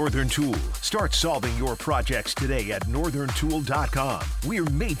by Northern Tool. Start solving your projects today at northerntool.com. We're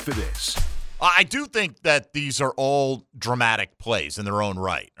made for this. I do think that these are all dramatic plays in their own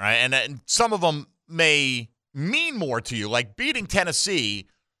right? And some of them may mean more to you, like beating Tennessee.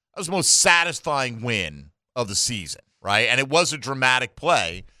 That was the most satisfying win of the season, right? And it was a dramatic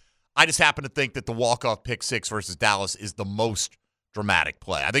play. I just happen to think that the walk-off pick six versus Dallas is the most dramatic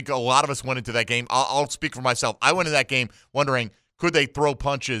play. I think a lot of us went into that game. I'll speak for myself. I went into that game wondering, could they throw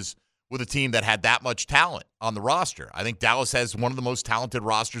punches with a team that had that much talent on the roster? I think Dallas has one of the most talented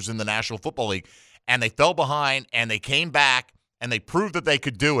rosters in the National Football League, and they fell behind, and they came back, and they proved that they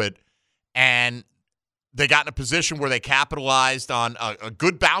could do it, and they got in a position where they capitalized on a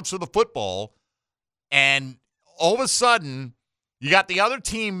good bounce of the football, and all of a sudden, you got the other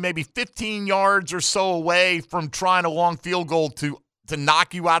team maybe 15 yards or so away from trying a long field goal to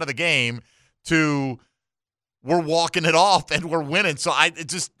knock you out of the game, to we're walking it off and we're winning. So I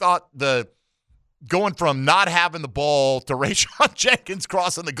just thought going from not having the ball to Rayshon Jenkins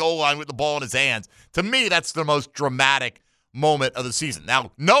crossing the goal line with the ball in his hands, to me, that's the most dramatic moment of the season.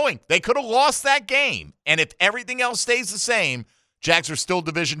 Now, knowing they could have lost that game, and if everything else stays the same, Jags are still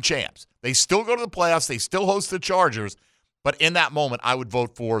division champs. They still go to the playoffs. They still host the Chargers. But in that moment, I would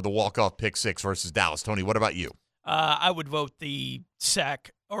vote for the walk-off pick six versus Dallas. Tony, what about you? I would vote the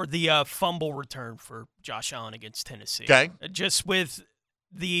sack or the fumble return for Josh Allen against Tennessee. Okay. Just with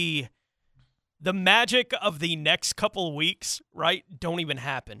the magic of the next couple of weeks, right, don't even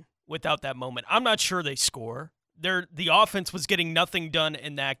happen without that moment. I'm not sure they score. The offense was getting nothing done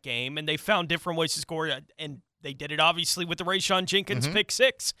in that game, and they found different ways to score, and they did it obviously with the Rayshon Jenkins pick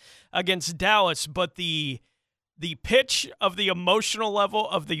six against Dallas. But the pitch of the emotional level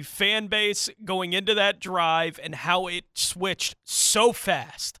of the fan base going into that drive and how it switched so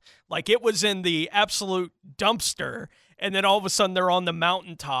fast Like, it was in the absolute dumpster, and then all of a sudden they're on the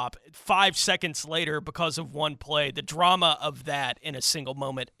mountaintop 5 seconds later because of one play. The drama of that in a single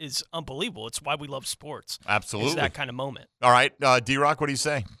moment is unbelievable. It's why we love sports. Absolutely. It's that kind of moment. All right, D-Rock, what do you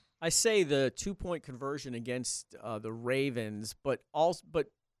say? I say the 2-point conversion against the Ravens, but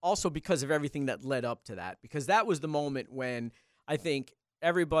also because of everything that led up to that, because that was the moment when I think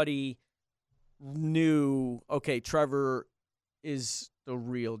everybody knew, okay, Trevor is the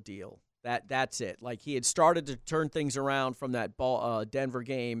real deal. That's it. Like, he had started to turn things around from that Denver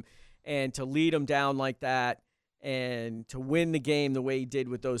game, and to lead them down like that and to win the game the way he did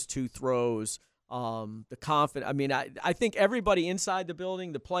with those 2 throws, the confidence. I mean, I think everybody inside the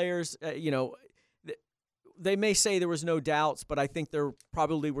building, the players, they may say there was no doubts, but I think there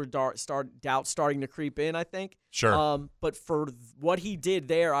probably were doubts starting to creep in, I think. Sure. But for what he did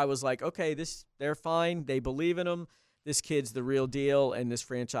there, I was like, okay, they're fine. They believe in him. This kid's the real deal, and this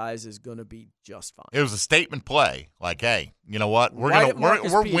franchise is going to be just fine. It was a statement play. Like, hey, you know what?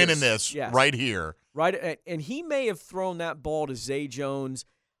 We're winning this right here. Right, and he may have thrown that ball to Zay Jones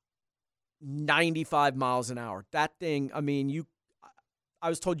 95 miles an hour. That thing, I mean, I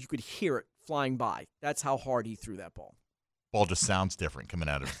was told you could hear it flying by. That's how hard he threw that ball. Ball just sounds different coming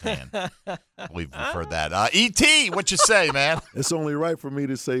out of his hand. We've heard that. E.T., what you say, man? It's only right for me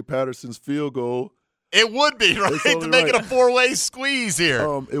to say Patterson's field goal. It would be, right, to make it a 4-way squeeze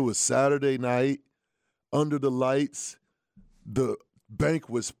here. It was Saturday night, under the lights. The bank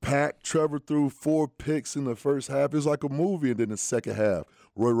was packed. Trevor threw 4 picks in the first half. It was like a movie. And then the second half,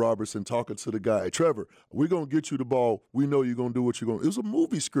 Roy Robertson talking to the guy, Trevor, we're going to get you the ball. We know you're going to do what you're going to do. It was a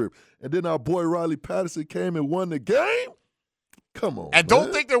movie script. And then our boy Riley Patterson came and won the game. Come on, and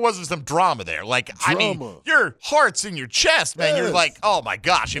don't think there wasn't some drama there. Like, I mean, your heart's in your chest, man. You're like, oh, my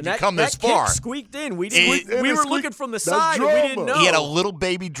gosh, if you come this far. Kick squeaked in. We were looking from the side, and we didn't know. He had a little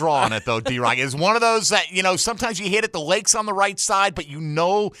baby draw on it, though, D-Rock. It's one of those that, sometimes you hit it, the lake's on the right side, but you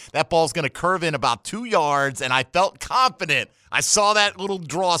know that ball's going to curve in about 2 yards, and I felt confident. I saw that little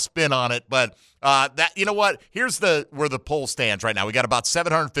draw spin on it, but you know what? Here's where the poll stands right now. We got about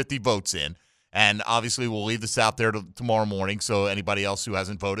 750 votes in. And obviously, we'll leave this out there tomorrow morning, so anybody else who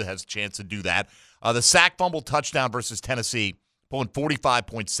hasn't voted has a chance to do that. The sack fumble touchdown versus Tennessee, pulling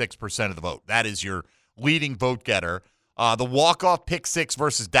 45.6% of the vote. That is your leading vote getter. The walk-off pick 6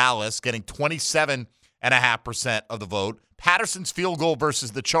 versus Dallas, getting 27.5% of the vote. Patterson's field goal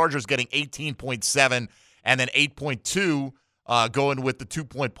versus the Chargers, getting 18.7, and then 8.2 going with the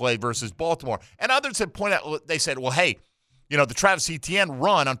 2-point play versus Baltimore. And others had pointed out, they said, well, hey, the Travis Etienne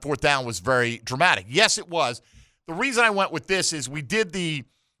run on 4th down was very dramatic. Yes, it was. The reason I went with this is we did the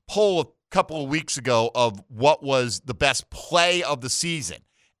poll a couple of weeks ago of what was the best play of the season.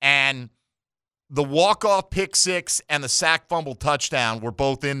 And the walk-off pick 6 and the sack fumble touchdown were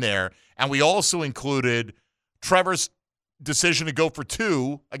both in there. And we also included Trevor's decision to go for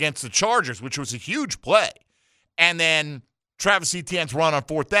 2 against the Chargers, which was a huge play. And then Travis Etienne's run on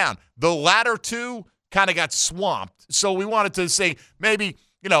 4th down. The latter 2 kind of got swamped. So we wanted to say maybe,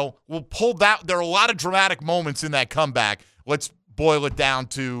 we'll pull that. There are a lot of dramatic moments in that comeback. Let's boil it down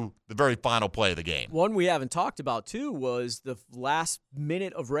to the very final play of the game. One we haven't talked about, too, was the last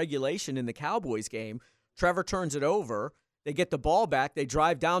minute of regulation in the Cowboys game. Trevor turns it over. They get the ball back. They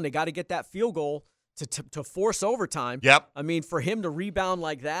drive down. They got to get that field goal to force overtime. Yep. I mean, for him to rebound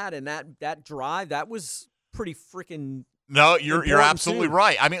like that and that drive, that was pretty freaking No, you're absolutely too.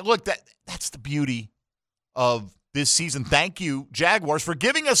 right. I mean, look, that's the beauty of this season. Thank you, Jaguars, for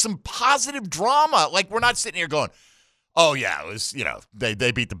giving us some positive drama. Like, we're not sitting here going, oh, yeah, it was,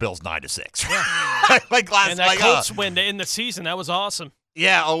 they beat the Bills 9-6. like last And that Colts win in the season, that was awesome.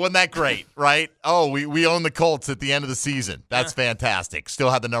 Yeah, wasn't that great, right? Oh, we own the Colts at the end of the season. That's fantastic. Still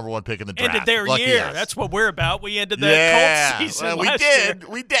had the number 1 pick in the draft. Ended their Lucky year. us. That's what we're about. We ended the Colts season well, last year.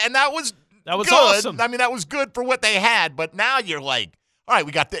 We did, and that was good. Awesome. I mean, that was good for what they had, but now you're like, all right,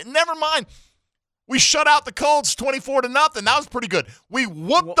 we got that. Never mind. We shut out the Colts 24-0. That was pretty good. We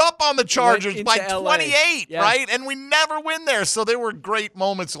whooped up on the Chargers by 28, right? And we never win there. So there were great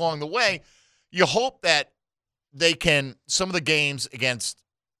moments along the way. You hope that they can, some of the games against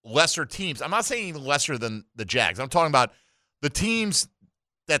lesser teams, I'm not saying even lesser than the Jags. I'm talking about the teams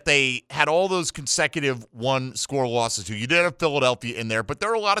that they had all those consecutive 1-score losses to. You did have Philadelphia in there, but there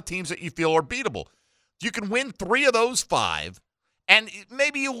are a lot of teams that you feel are beatable. You can win 3 of those 5, and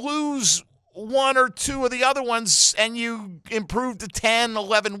maybe you lose 1 or 2 of the other ones and you improve to 10,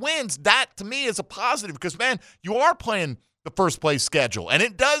 11 wins. That, to me, is a positive because, man, you are playing the first-place schedule, and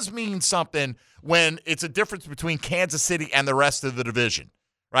it does mean something when it's a difference between Kansas City and the rest of the division,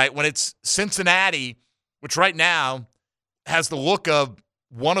 right? When it's Cincinnati, which right now has the look of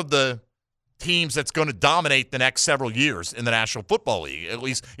one of the teams that's going to dominate the next several years in the National Football League. At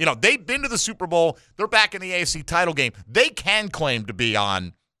least, they've been to the Super Bowl. They're back in the AFC title game. They can claim to be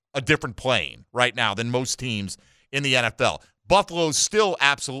on a different plane right now than most teams in the NFL. Buffalo's still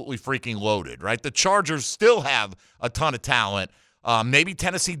absolutely freaking loaded, right? The Chargers still have a ton of talent. Maybe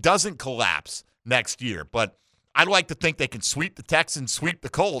Tennessee doesn't collapse next year, but I'd like to think they can sweep the Texans, sweep the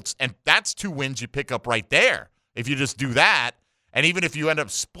Colts, and that's 2 wins you pick up right there if you just do that. And even if you end up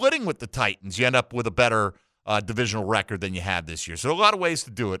splitting with the Titans, you end up with a better divisional record than you had this year. So a lot of ways to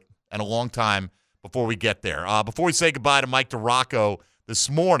do it and a long time before we get there. Before we say goodbye to Mike DiRocco this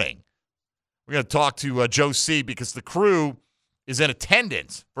morning, we're going to talk to Joe C. because the crew is in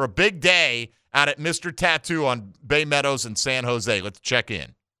attendance for a big day out at Mr. Tattoo on Bay Meadows in San Jose. Let's check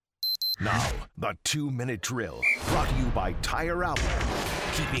in. Now, the 2-minute drill brought to you by Tire Outlet.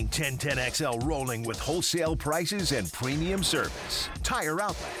 Keeping 1010XL rolling with wholesale prices and premium service. Tire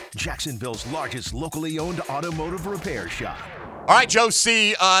Outlet, Jacksonville's largest locally owned automotive repair shop. All right, Joe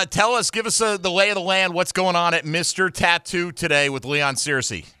C., give us the lay of the land. What's going on at Mr. Tattoo today with Leon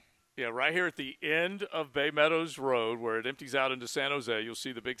Searcy? Yeah, right here at the end of Bay Meadows Road, where it empties out into San Jose, you'll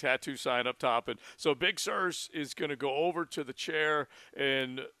see the big tattoo sign up top. And so Big Sirs is going to go over to the chair,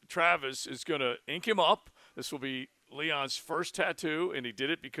 and Travis is going to ink him up. This will be Leon's first tattoo, and he did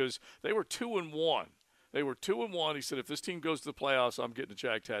it because they were 2-1. They were 2-1. He said, if this team goes to the playoffs, I'm getting a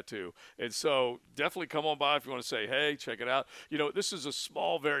Jag tattoo. And so definitely come on by if you want to say, hey, check it out. This is a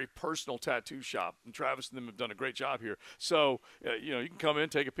small, very personal tattoo shop, and Travis and them have done a great job here. So, you can come in,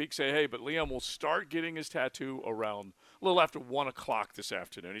 take a peek, say, hey, but Leon will start getting his tattoo around a little after 1 o'clock this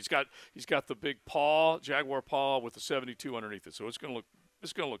afternoon. He's got the big paw, Jaguar paw with the 72 underneath it. So it's going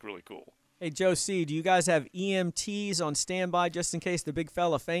to look really cool. Hey, Joe C., do you guys have EMTs on standby just in case the big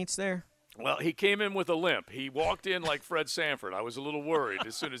fella faints there? Well, he came in with a limp. He walked in like Fred Sanford. I was a little worried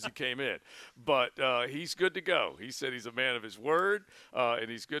as soon as he came in. But he's good to go. He said he's a man of his word, and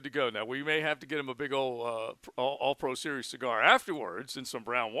he's good to go. Now, we may have to get him a big old All-Pro Series cigar afterwards and some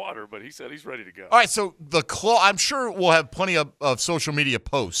brown water, but he said he's ready to go. All right, so the claw, I'm sure we'll have plenty of social media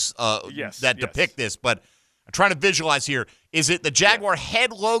posts that depict this, but I'm trying to visualize here. Is it the Jaguar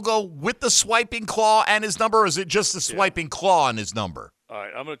head logo with the swiping claw and his number, or is it just the swiping claw and his number? All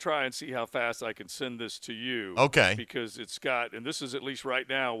right, I'm going to try and see how fast I can send this to you. Okay. Because it's got, and this is at least right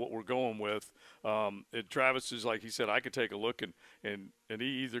now what we're going with. And Travis is like he said, I could take a look, and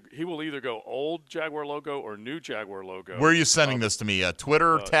he will either go old Jaguar logo or new Jaguar logo. Where are you sending this to me?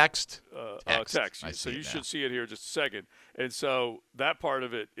 Twitter, text? Text. So you should see it here in just a second. And so that part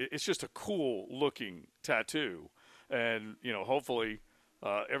of it's just a cool looking tattoo, and hopefully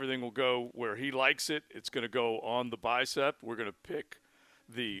everything will go where he likes it. It's going to go on the bicep. We're going to pick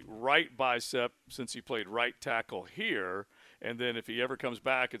the right bicep since he played right tackle here, and then if he ever comes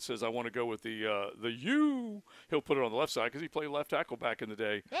back and says I want to go with the U, he'll put it on the left side because he played left tackle back in the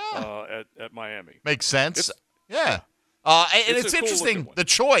day at Miami. Makes sense. And it's interesting the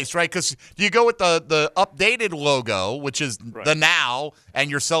choice, right? Because you go with the updated logo, which is the now,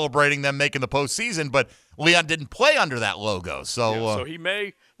 and you're celebrating them making the postseason, but Leon didn't play under that logo, so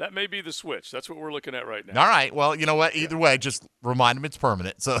that may be the switch. That's what we're looking at right now. All right. Well, you know what? Either way, just remind him it's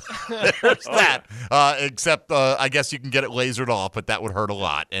permanent. So there's that. Yeah. Except I guess you can get it lasered off, but that would hurt a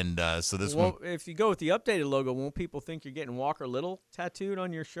lot. And so this one. If you go with the updated logo, won't people think you're getting Walker Little tattooed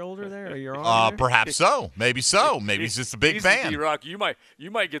on your shoulder there or your arm? Perhaps so. Maybe so. Maybe he's just a big fan. D-Rock, you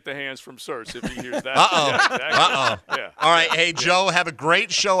might get the hands from Sirs if he hears that. Yeah. All right. Hey, Joe, have a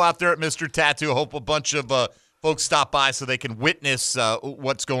great show out there at Mr. Tattoo. Hope a bunch of folks stop by so they can witness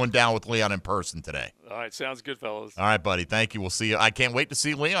what's going down with Leon in person today. All right, sounds good, fellas. All right, buddy. Thank you. We'll see you. I can't wait to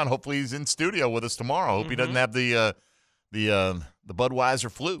see Leon. Hopefully he's in studio with us tomorrow. Hope he doesn't have the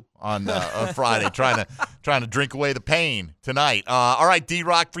Budweiser flu on Friday, trying to drink away the pain tonight. All right,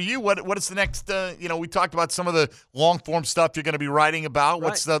 D-Rock, for you, what is the next? We talked about some of the long form stuff you're going to be writing about. Right.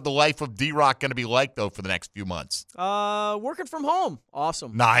 What's the life of D-Rock going to be like though for the next few months? Working from home,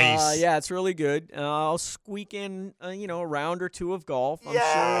 awesome. Nice. Yeah, it's really good. I'll squeak in a round or two of golf. I'm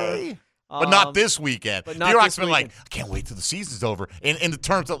sure. But not this weekend. D-Rock's been like, I can't wait till the season's over. In the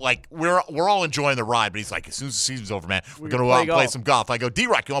terms of like, we're all enjoying the ride, but he's like, as soon as the season's over, man, we're going to go out and play some golf. I go,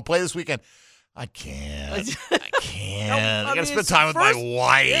 D-Rock, you want to play this weekend? I can't. I got to spend time with my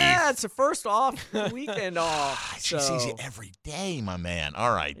wife. Yeah, it's the first weekend off. She sees you every day, my man.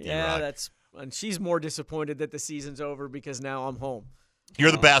 All right, D-Rock. Yeah, and she's more disappointed that the season's over because now I'm home.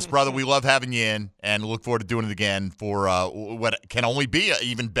 You're the best, brother. We love having you in, and look forward to doing it again for what can only be an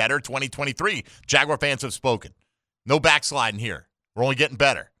even better 2023. Jaguar fans have spoken. No backsliding here. We're only getting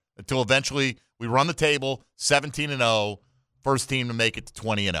better until eventually we run the table 17-0, first team to make it to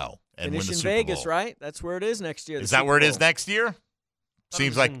 20-0 and win Finish the in Super Vegas, Bowl. right? That's where it is next year. Is that where it is next year?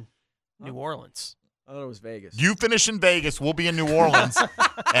 Seems like New Orleans. I thought it was Vegas. you finish in Vegas, we'll be in New Orleans,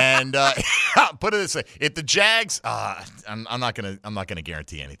 and put it this way: if the Jags, I'm not gonna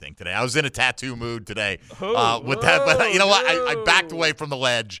guarantee anything today. I was in a tattoo mood today with that, but you know what? I backed away from the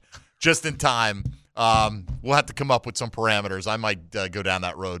ledge just in time. We'll have to come up with some parameters. I might go down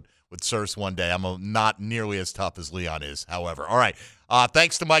that road with Circe one day. I'm not nearly as tough as Leon is, however. All right.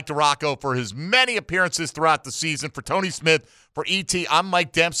 Thanks to Mike DeRocco for his many appearances throughout the season. For Tony Smith, for E.T., I'm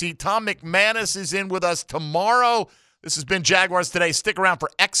Mike Dempsey. Tom McManus is in with us tomorrow. This has been Jaguars Today. Stick around for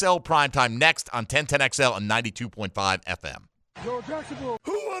XL Primetime next on 1010XL and 92.5 FM. Yo, Jacksonville,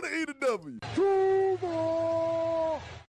 who want to eat a W? Duval!